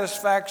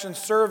satisfaction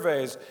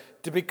surveys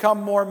to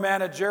become more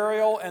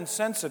managerial and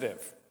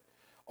sensitive,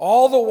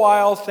 all the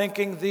while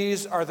thinking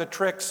these are the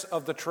tricks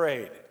of the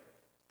trade.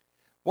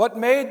 What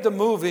made the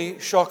movie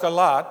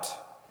Chocolat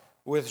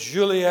with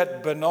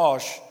Juliette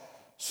Binoche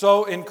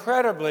so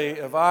incredibly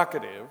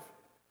evocative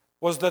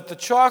was that the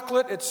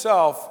chocolate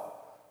itself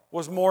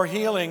was more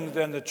healing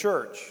than the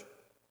church.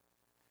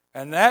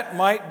 And that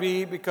might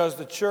be because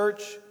the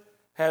church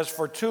has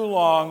for too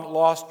long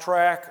lost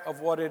track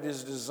of what it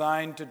is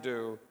designed to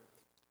do: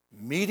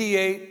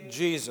 mediate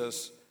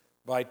Jesus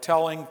by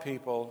telling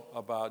people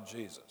about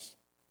Jesus.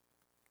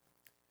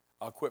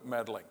 I'll quit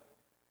meddling.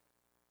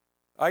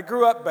 I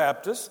grew up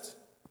Baptist,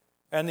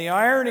 and the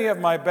irony of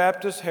my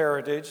Baptist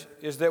heritage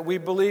is that we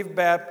believe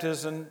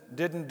baptism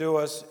didn't do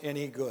us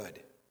any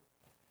good.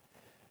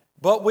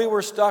 But we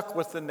were stuck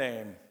with the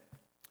name.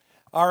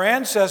 Our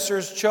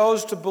ancestors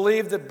chose to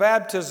believe that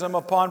baptism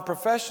upon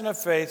profession of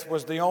faith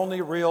was the only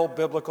real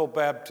biblical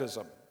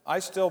baptism. I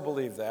still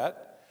believe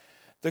that.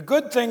 The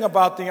good thing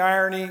about the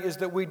irony is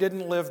that we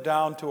didn't live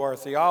down to our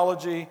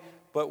theology,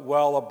 but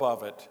well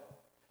above it.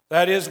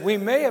 That is, we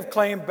may have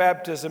claimed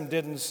baptism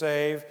didn't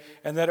save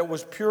and that it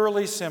was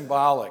purely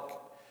symbolic,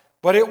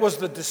 but it was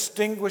the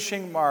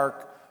distinguishing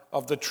mark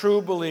of the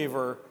true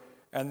believer,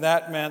 and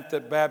that meant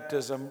that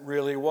baptism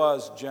really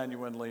was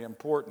genuinely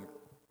important.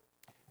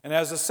 And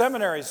as a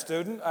seminary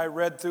student, I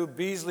read through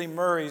Beasley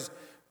Murray's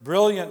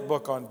brilliant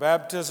book on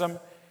baptism,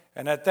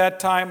 and at that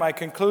time I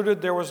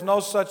concluded there was no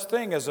such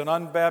thing as an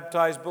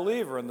unbaptized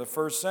believer in the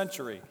first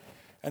century,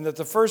 and that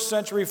the first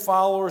century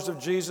followers of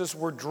Jesus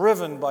were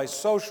driven by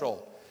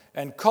social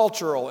and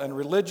cultural and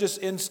religious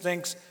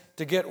instincts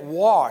to get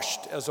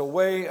washed as a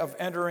way of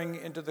entering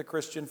into the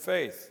Christian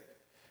faith.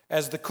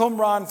 As the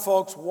Qumran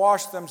folks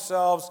washed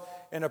themselves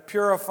in a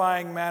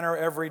purifying manner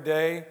every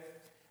day,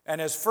 and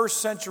as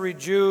first century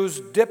Jews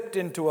dipped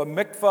into a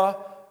mikveh,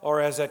 or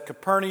as at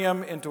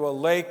Capernaum into a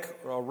lake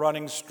or a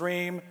running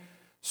stream,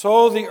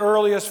 so the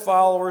earliest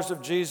followers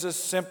of Jesus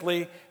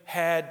simply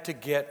had to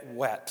get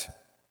wet.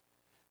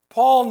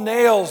 Paul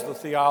nails the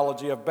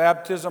theology of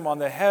baptism on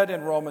the head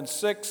in Romans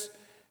 6,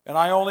 and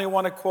I only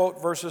want to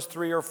quote verses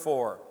 3 or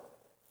 4.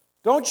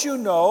 Don't you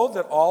know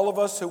that all of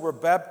us who were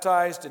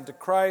baptized into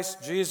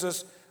Christ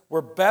Jesus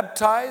were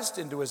baptized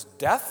into his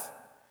death?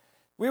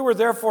 We were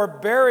therefore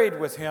buried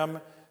with him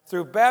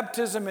through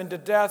baptism into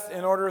death,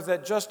 in order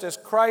that just as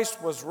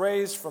Christ was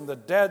raised from the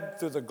dead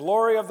through the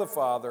glory of the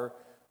Father,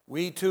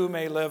 we too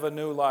may live a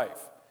new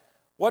life.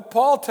 What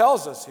Paul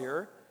tells us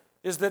here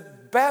is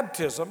that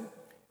baptism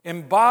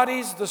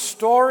embodies the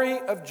story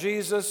of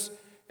Jesus,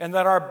 and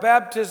that our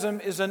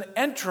baptism is an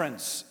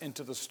entrance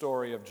into the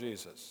story of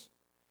Jesus.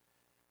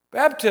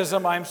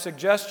 Baptism, I'm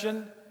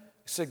suggesting,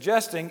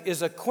 suggesting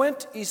is a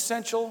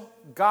quintessential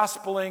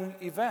gospeling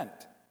event.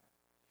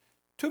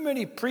 Too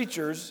many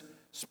preachers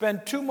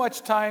spend too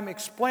much time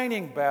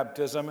explaining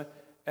baptism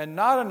and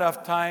not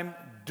enough time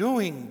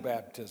doing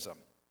baptism.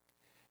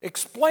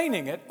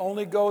 Explaining it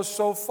only goes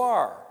so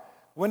far.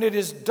 When it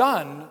is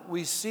done,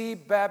 we see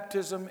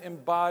baptism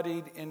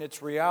embodied in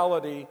its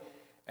reality,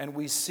 and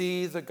we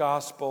see the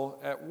gospel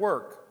at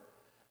work.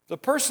 The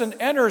person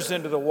enters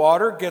into the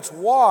water, gets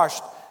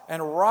washed,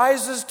 and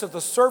rises to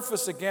the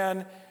surface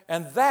again,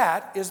 and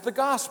that is the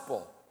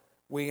gospel.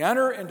 We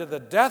enter into the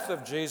death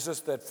of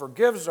Jesus that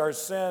forgives our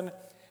sin,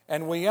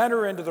 and we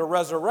enter into the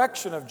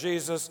resurrection of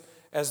Jesus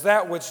as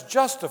that which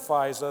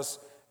justifies us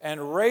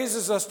and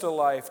raises us to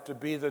life to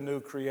be the new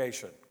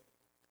creation.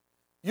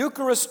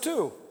 Eucharist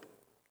too.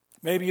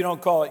 Maybe you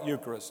don't call it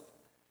Eucharist.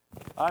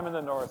 I'm in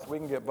the north. We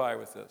can get by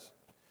with this.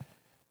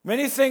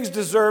 Many things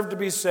deserve to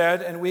be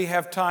said, and we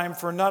have time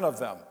for none of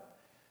them.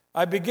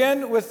 I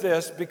begin with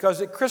this because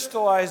it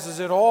crystallizes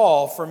it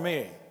all for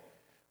me.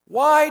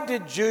 Why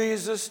did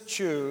Jesus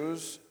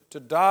choose to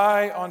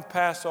die on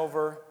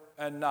Passover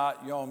and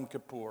not Yom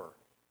Kippur?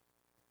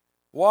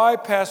 Why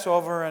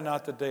Passover and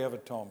not the Day of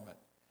Atonement?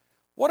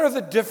 What are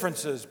the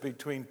differences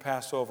between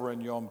Passover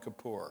and Yom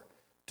Kippur?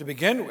 To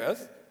begin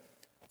with,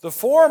 the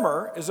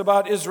former is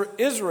about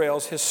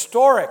Israel's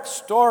historic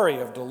story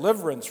of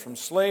deliverance from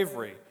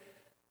slavery,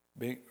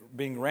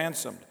 being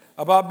ransomed,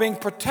 about being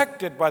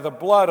protected by the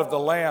blood of the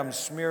lamb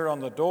smeared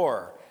on the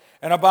door,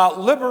 and about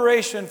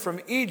liberation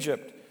from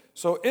Egypt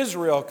so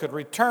Israel could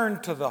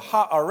return to the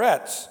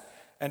Haaretz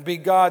and be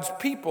God's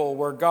people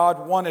where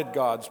God wanted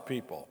God's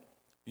people.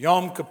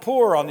 Yom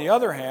Kippur, on the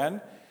other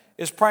hand,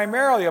 is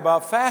primarily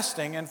about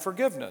fasting and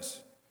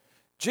forgiveness.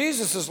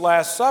 Jesus'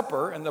 Last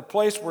Supper, and the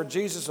place where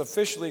Jesus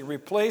officially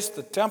replaced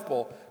the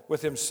temple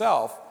with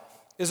himself,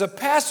 is a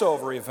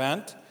Passover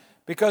event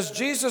because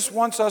Jesus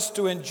wants us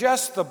to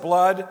ingest the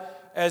blood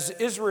as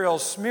Israel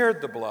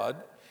smeared the blood.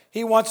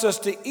 He wants us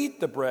to eat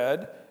the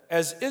bread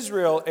as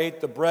Israel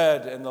ate the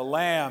bread and the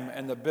lamb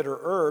and the bitter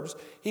herbs.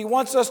 He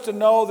wants us to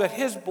know that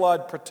his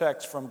blood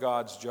protects from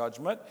God's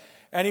judgment,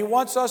 and he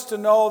wants us to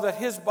know that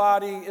his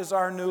body is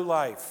our new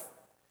life.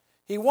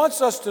 He wants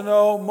us to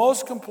know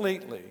most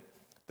completely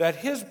that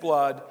his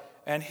blood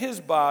and his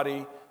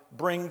body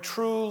bring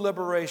true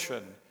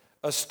liberation,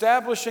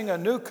 establishing a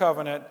new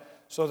covenant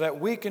so that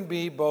we can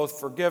be both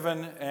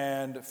forgiven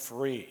and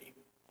free.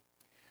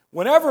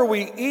 Whenever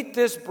we eat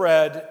this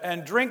bread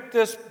and drink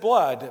this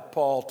blood,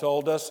 Paul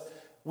told us,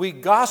 we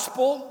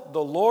gospel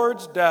the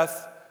Lord's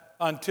death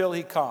until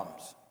he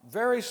comes.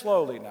 Very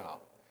slowly now.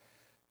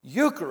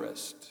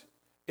 Eucharist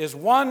is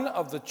one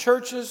of the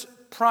church's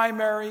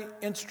primary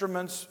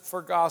instruments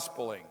for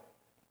gospeling.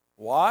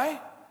 Why?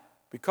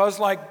 Because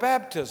like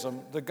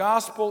baptism, the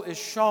gospel is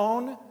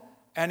shown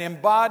and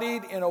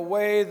embodied in a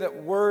way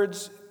that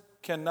words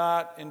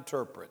cannot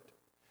interpret.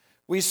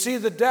 We see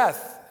the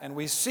death and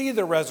we see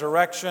the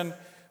resurrection.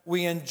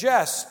 We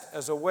ingest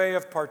as a way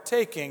of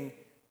partaking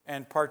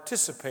and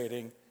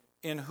participating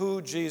in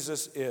who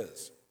Jesus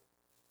is.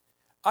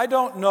 I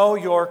don't know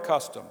your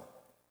custom,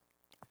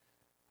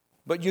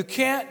 but you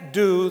can't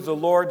do the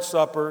Lord's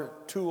Supper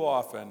too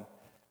often,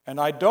 and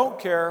I don't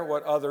care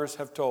what others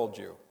have told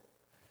you.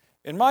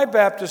 In my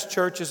Baptist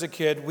church as a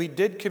kid, we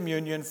did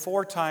communion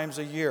 4 times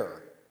a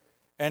year,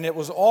 and it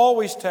was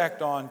always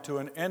tacked on to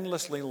an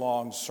endlessly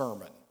long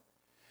sermon.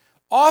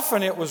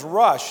 Often it was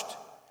rushed,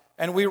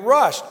 and we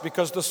rushed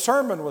because the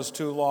sermon was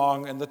too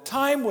long and the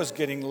time was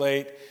getting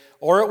late,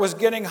 or it was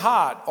getting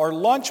hot, or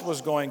lunch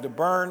was going to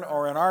burn,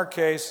 or in our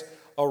case,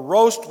 a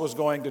roast was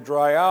going to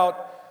dry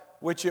out,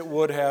 which it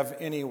would have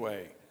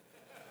anyway.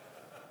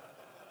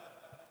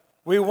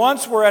 We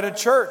once were at a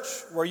church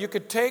where you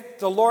could take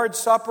the Lord's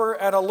Supper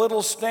at a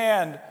little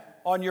stand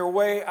on your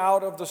way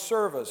out of the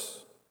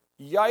service.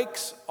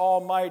 Yikes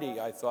almighty,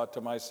 I thought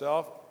to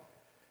myself.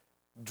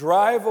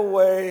 Drive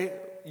away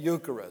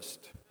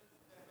Eucharist.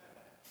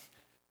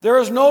 There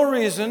is no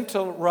reason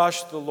to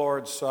rush the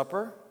Lord's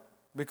Supper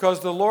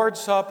because the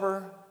Lord's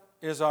Supper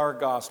is our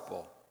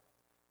gospel.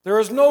 There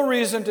is no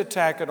reason to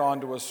tack it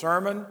onto a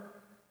sermon,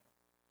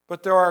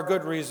 but there are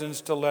good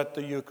reasons to let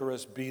the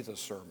Eucharist be the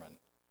sermon.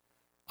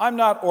 I'm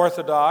not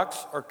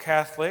Orthodox or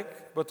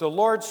Catholic, but the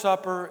Lord's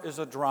Supper is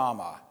a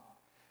drama.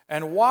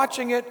 And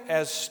watching it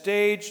as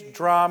staged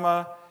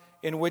drama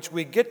in which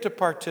we get to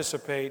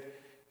participate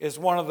is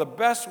one of the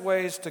best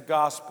ways to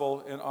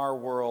gospel in our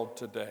world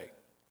today.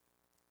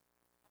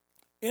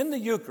 In the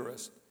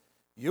Eucharist,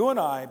 you and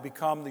I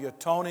become the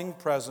atoning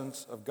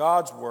presence of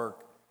God's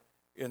work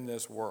in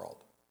this world.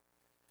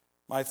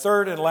 My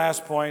third and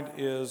last point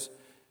is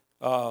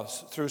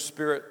through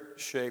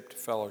Spirit-shaped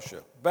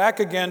fellowship. Back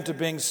again to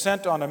being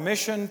sent on a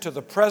mission to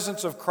the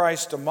presence of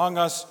Christ among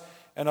us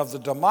and of the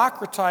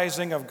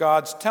democratizing of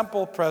God's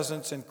temple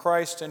presence in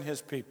Christ and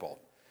his people.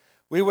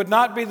 We would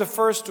not be the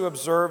first to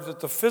observe that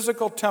the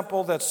physical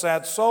temple that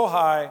sat so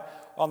high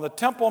on the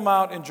Temple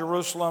Mount in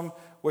Jerusalem,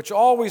 which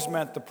always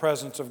meant the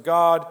presence of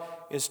God,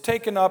 is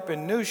taken up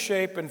in new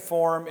shape and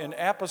form in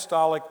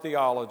apostolic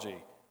theology.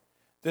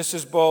 This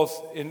is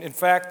both, in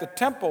fact, the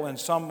temple in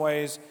some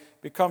ways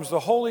becomes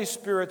the Holy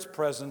Spirit's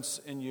presence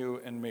in you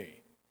and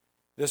me.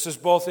 This is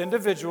both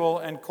individual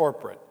and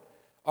corporate.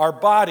 Our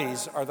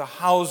bodies are the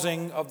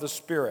housing of the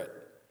Spirit.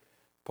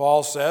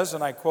 Paul says,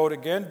 and I quote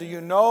again, "Do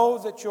you know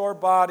that your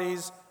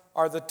bodies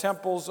are the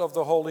temples of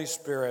the Holy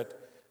Spirit,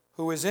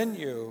 who is in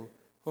you,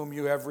 whom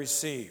you have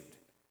received?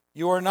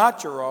 You are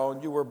not your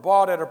own. You were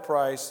bought at a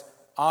price.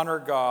 Honor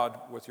God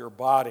with your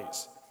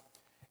bodies."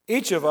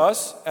 Each of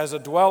us as a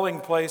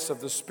dwelling place of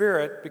the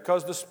Spirit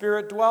because the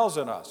Spirit dwells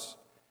in us.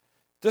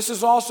 This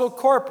is also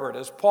corporate,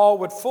 as Paul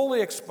would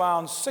fully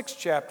expound 6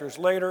 chapters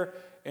later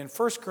in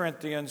 1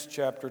 Corinthians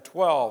chapter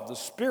 12. The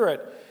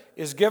Spirit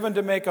is given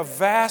to make a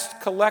vast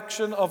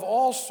collection of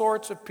all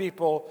sorts of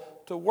people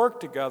to work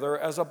together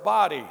as a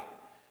body.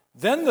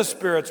 Then the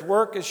Spirit's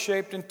work is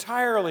shaped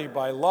entirely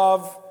by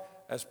love,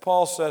 as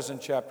Paul says in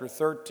chapter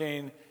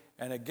 13,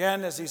 and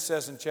again as he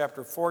says in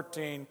chapter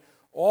 14,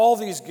 all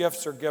these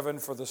gifts are given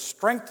for the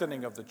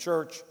strengthening of the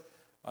church.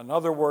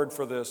 Another word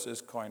for this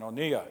is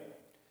koinonia.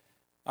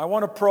 I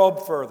want to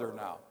probe further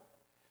now.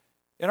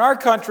 In our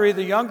country,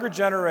 the younger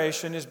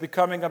generation is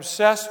becoming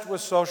obsessed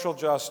with social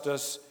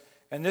justice,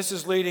 and this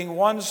is leading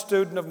one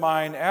student of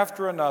mine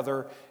after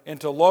another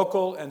into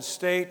local and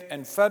state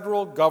and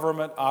federal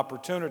government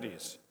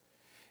opportunities.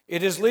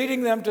 It is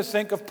leading them to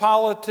think of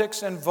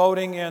politics and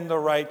voting in the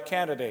right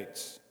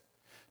candidates.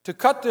 To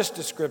cut this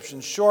description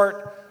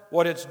short,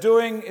 what it's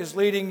doing is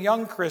leading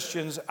young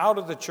Christians out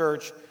of the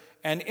church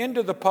and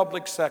into the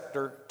public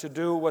sector to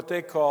do what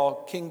they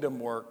call kingdom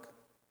work.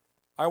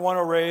 I want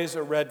to raise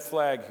a red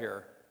flag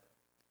here.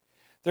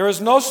 There is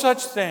no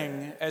such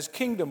thing as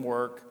kingdom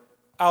work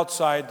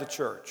outside the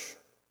church.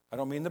 I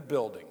don't mean the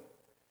building.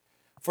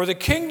 For the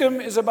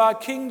kingdom is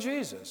about King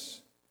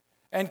Jesus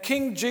and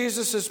King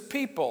Jesus'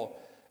 people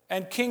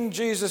and King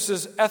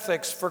Jesus'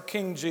 ethics for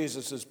King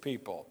Jesus'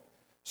 people.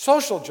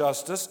 Social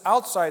justice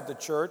outside the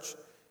church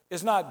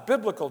is not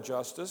biblical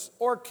justice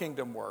or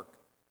kingdom work.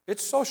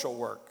 It's social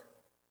work.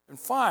 And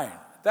fine,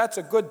 that's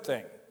a good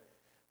thing.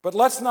 But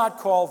let's not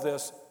call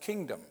this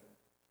kingdom.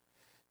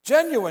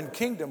 Genuine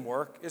kingdom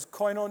work is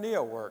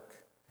koinonia work.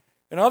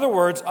 In other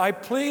words, I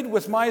plead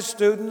with my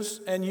students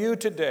and you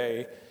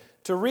today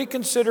to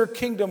reconsider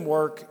kingdom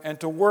work and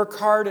to work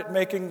hard at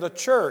making the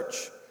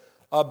church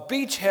a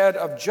beachhead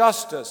of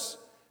justice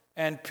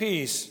and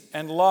peace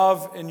and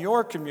love in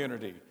your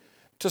community,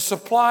 to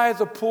supply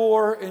the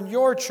poor in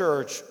your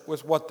church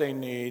with what they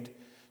need,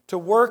 to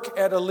work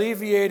at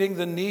alleviating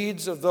the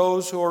needs of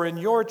those who are in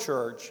your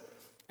church,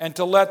 and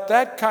to let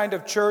that kind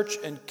of church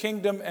and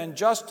kingdom and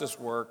justice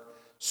work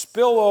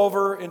spill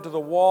over into the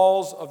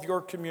walls of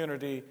your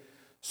community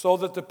so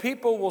that the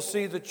people will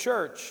see the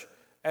church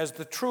as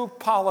the true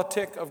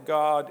politic of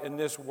God in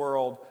this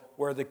world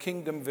where the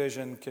kingdom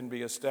vision can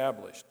be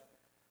established.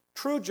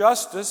 True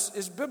justice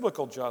is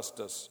biblical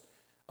justice,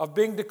 of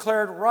being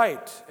declared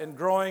right and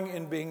growing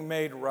in being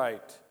made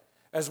right,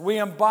 as we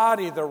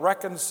embody the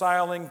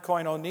reconciling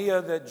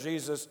koinonia that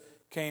Jesus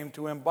came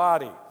to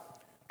embody.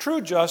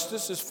 True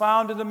justice is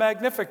found in the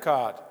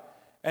Magnificat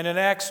and in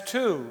Acts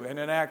 2 and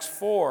in Acts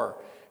 4.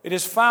 It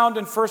is found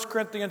in 1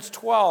 Corinthians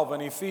 12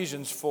 and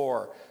Ephesians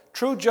 4.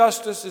 True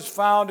justice is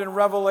found in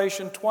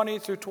Revelation 20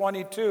 through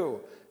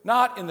 22,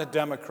 not in the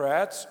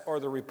Democrats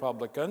or the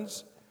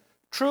Republicans.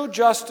 True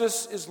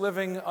justice is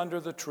living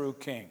under the true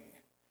King.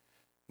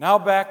 Now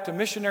back to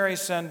missionary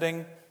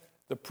sending,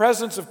 the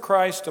presence of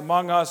Christ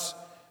among us,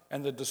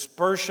 and the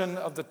dispersion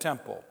of the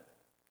temple.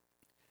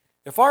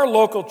 If our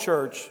local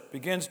church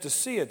begins to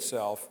see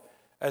itself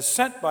as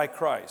sent by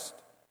Christ,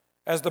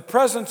 as the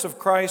presence of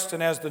Christ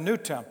and as the new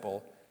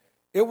temple,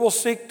 it will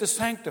seek to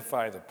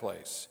sanctify the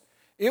place.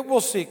 It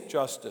will seek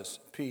justice,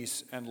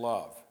 peace, and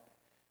love.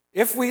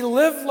 If we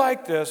live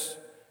like this,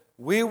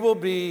 we will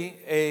be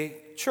a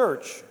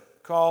church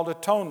called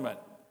Atonement,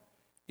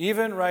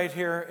 even right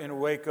here in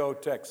Waco,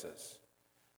 Texas.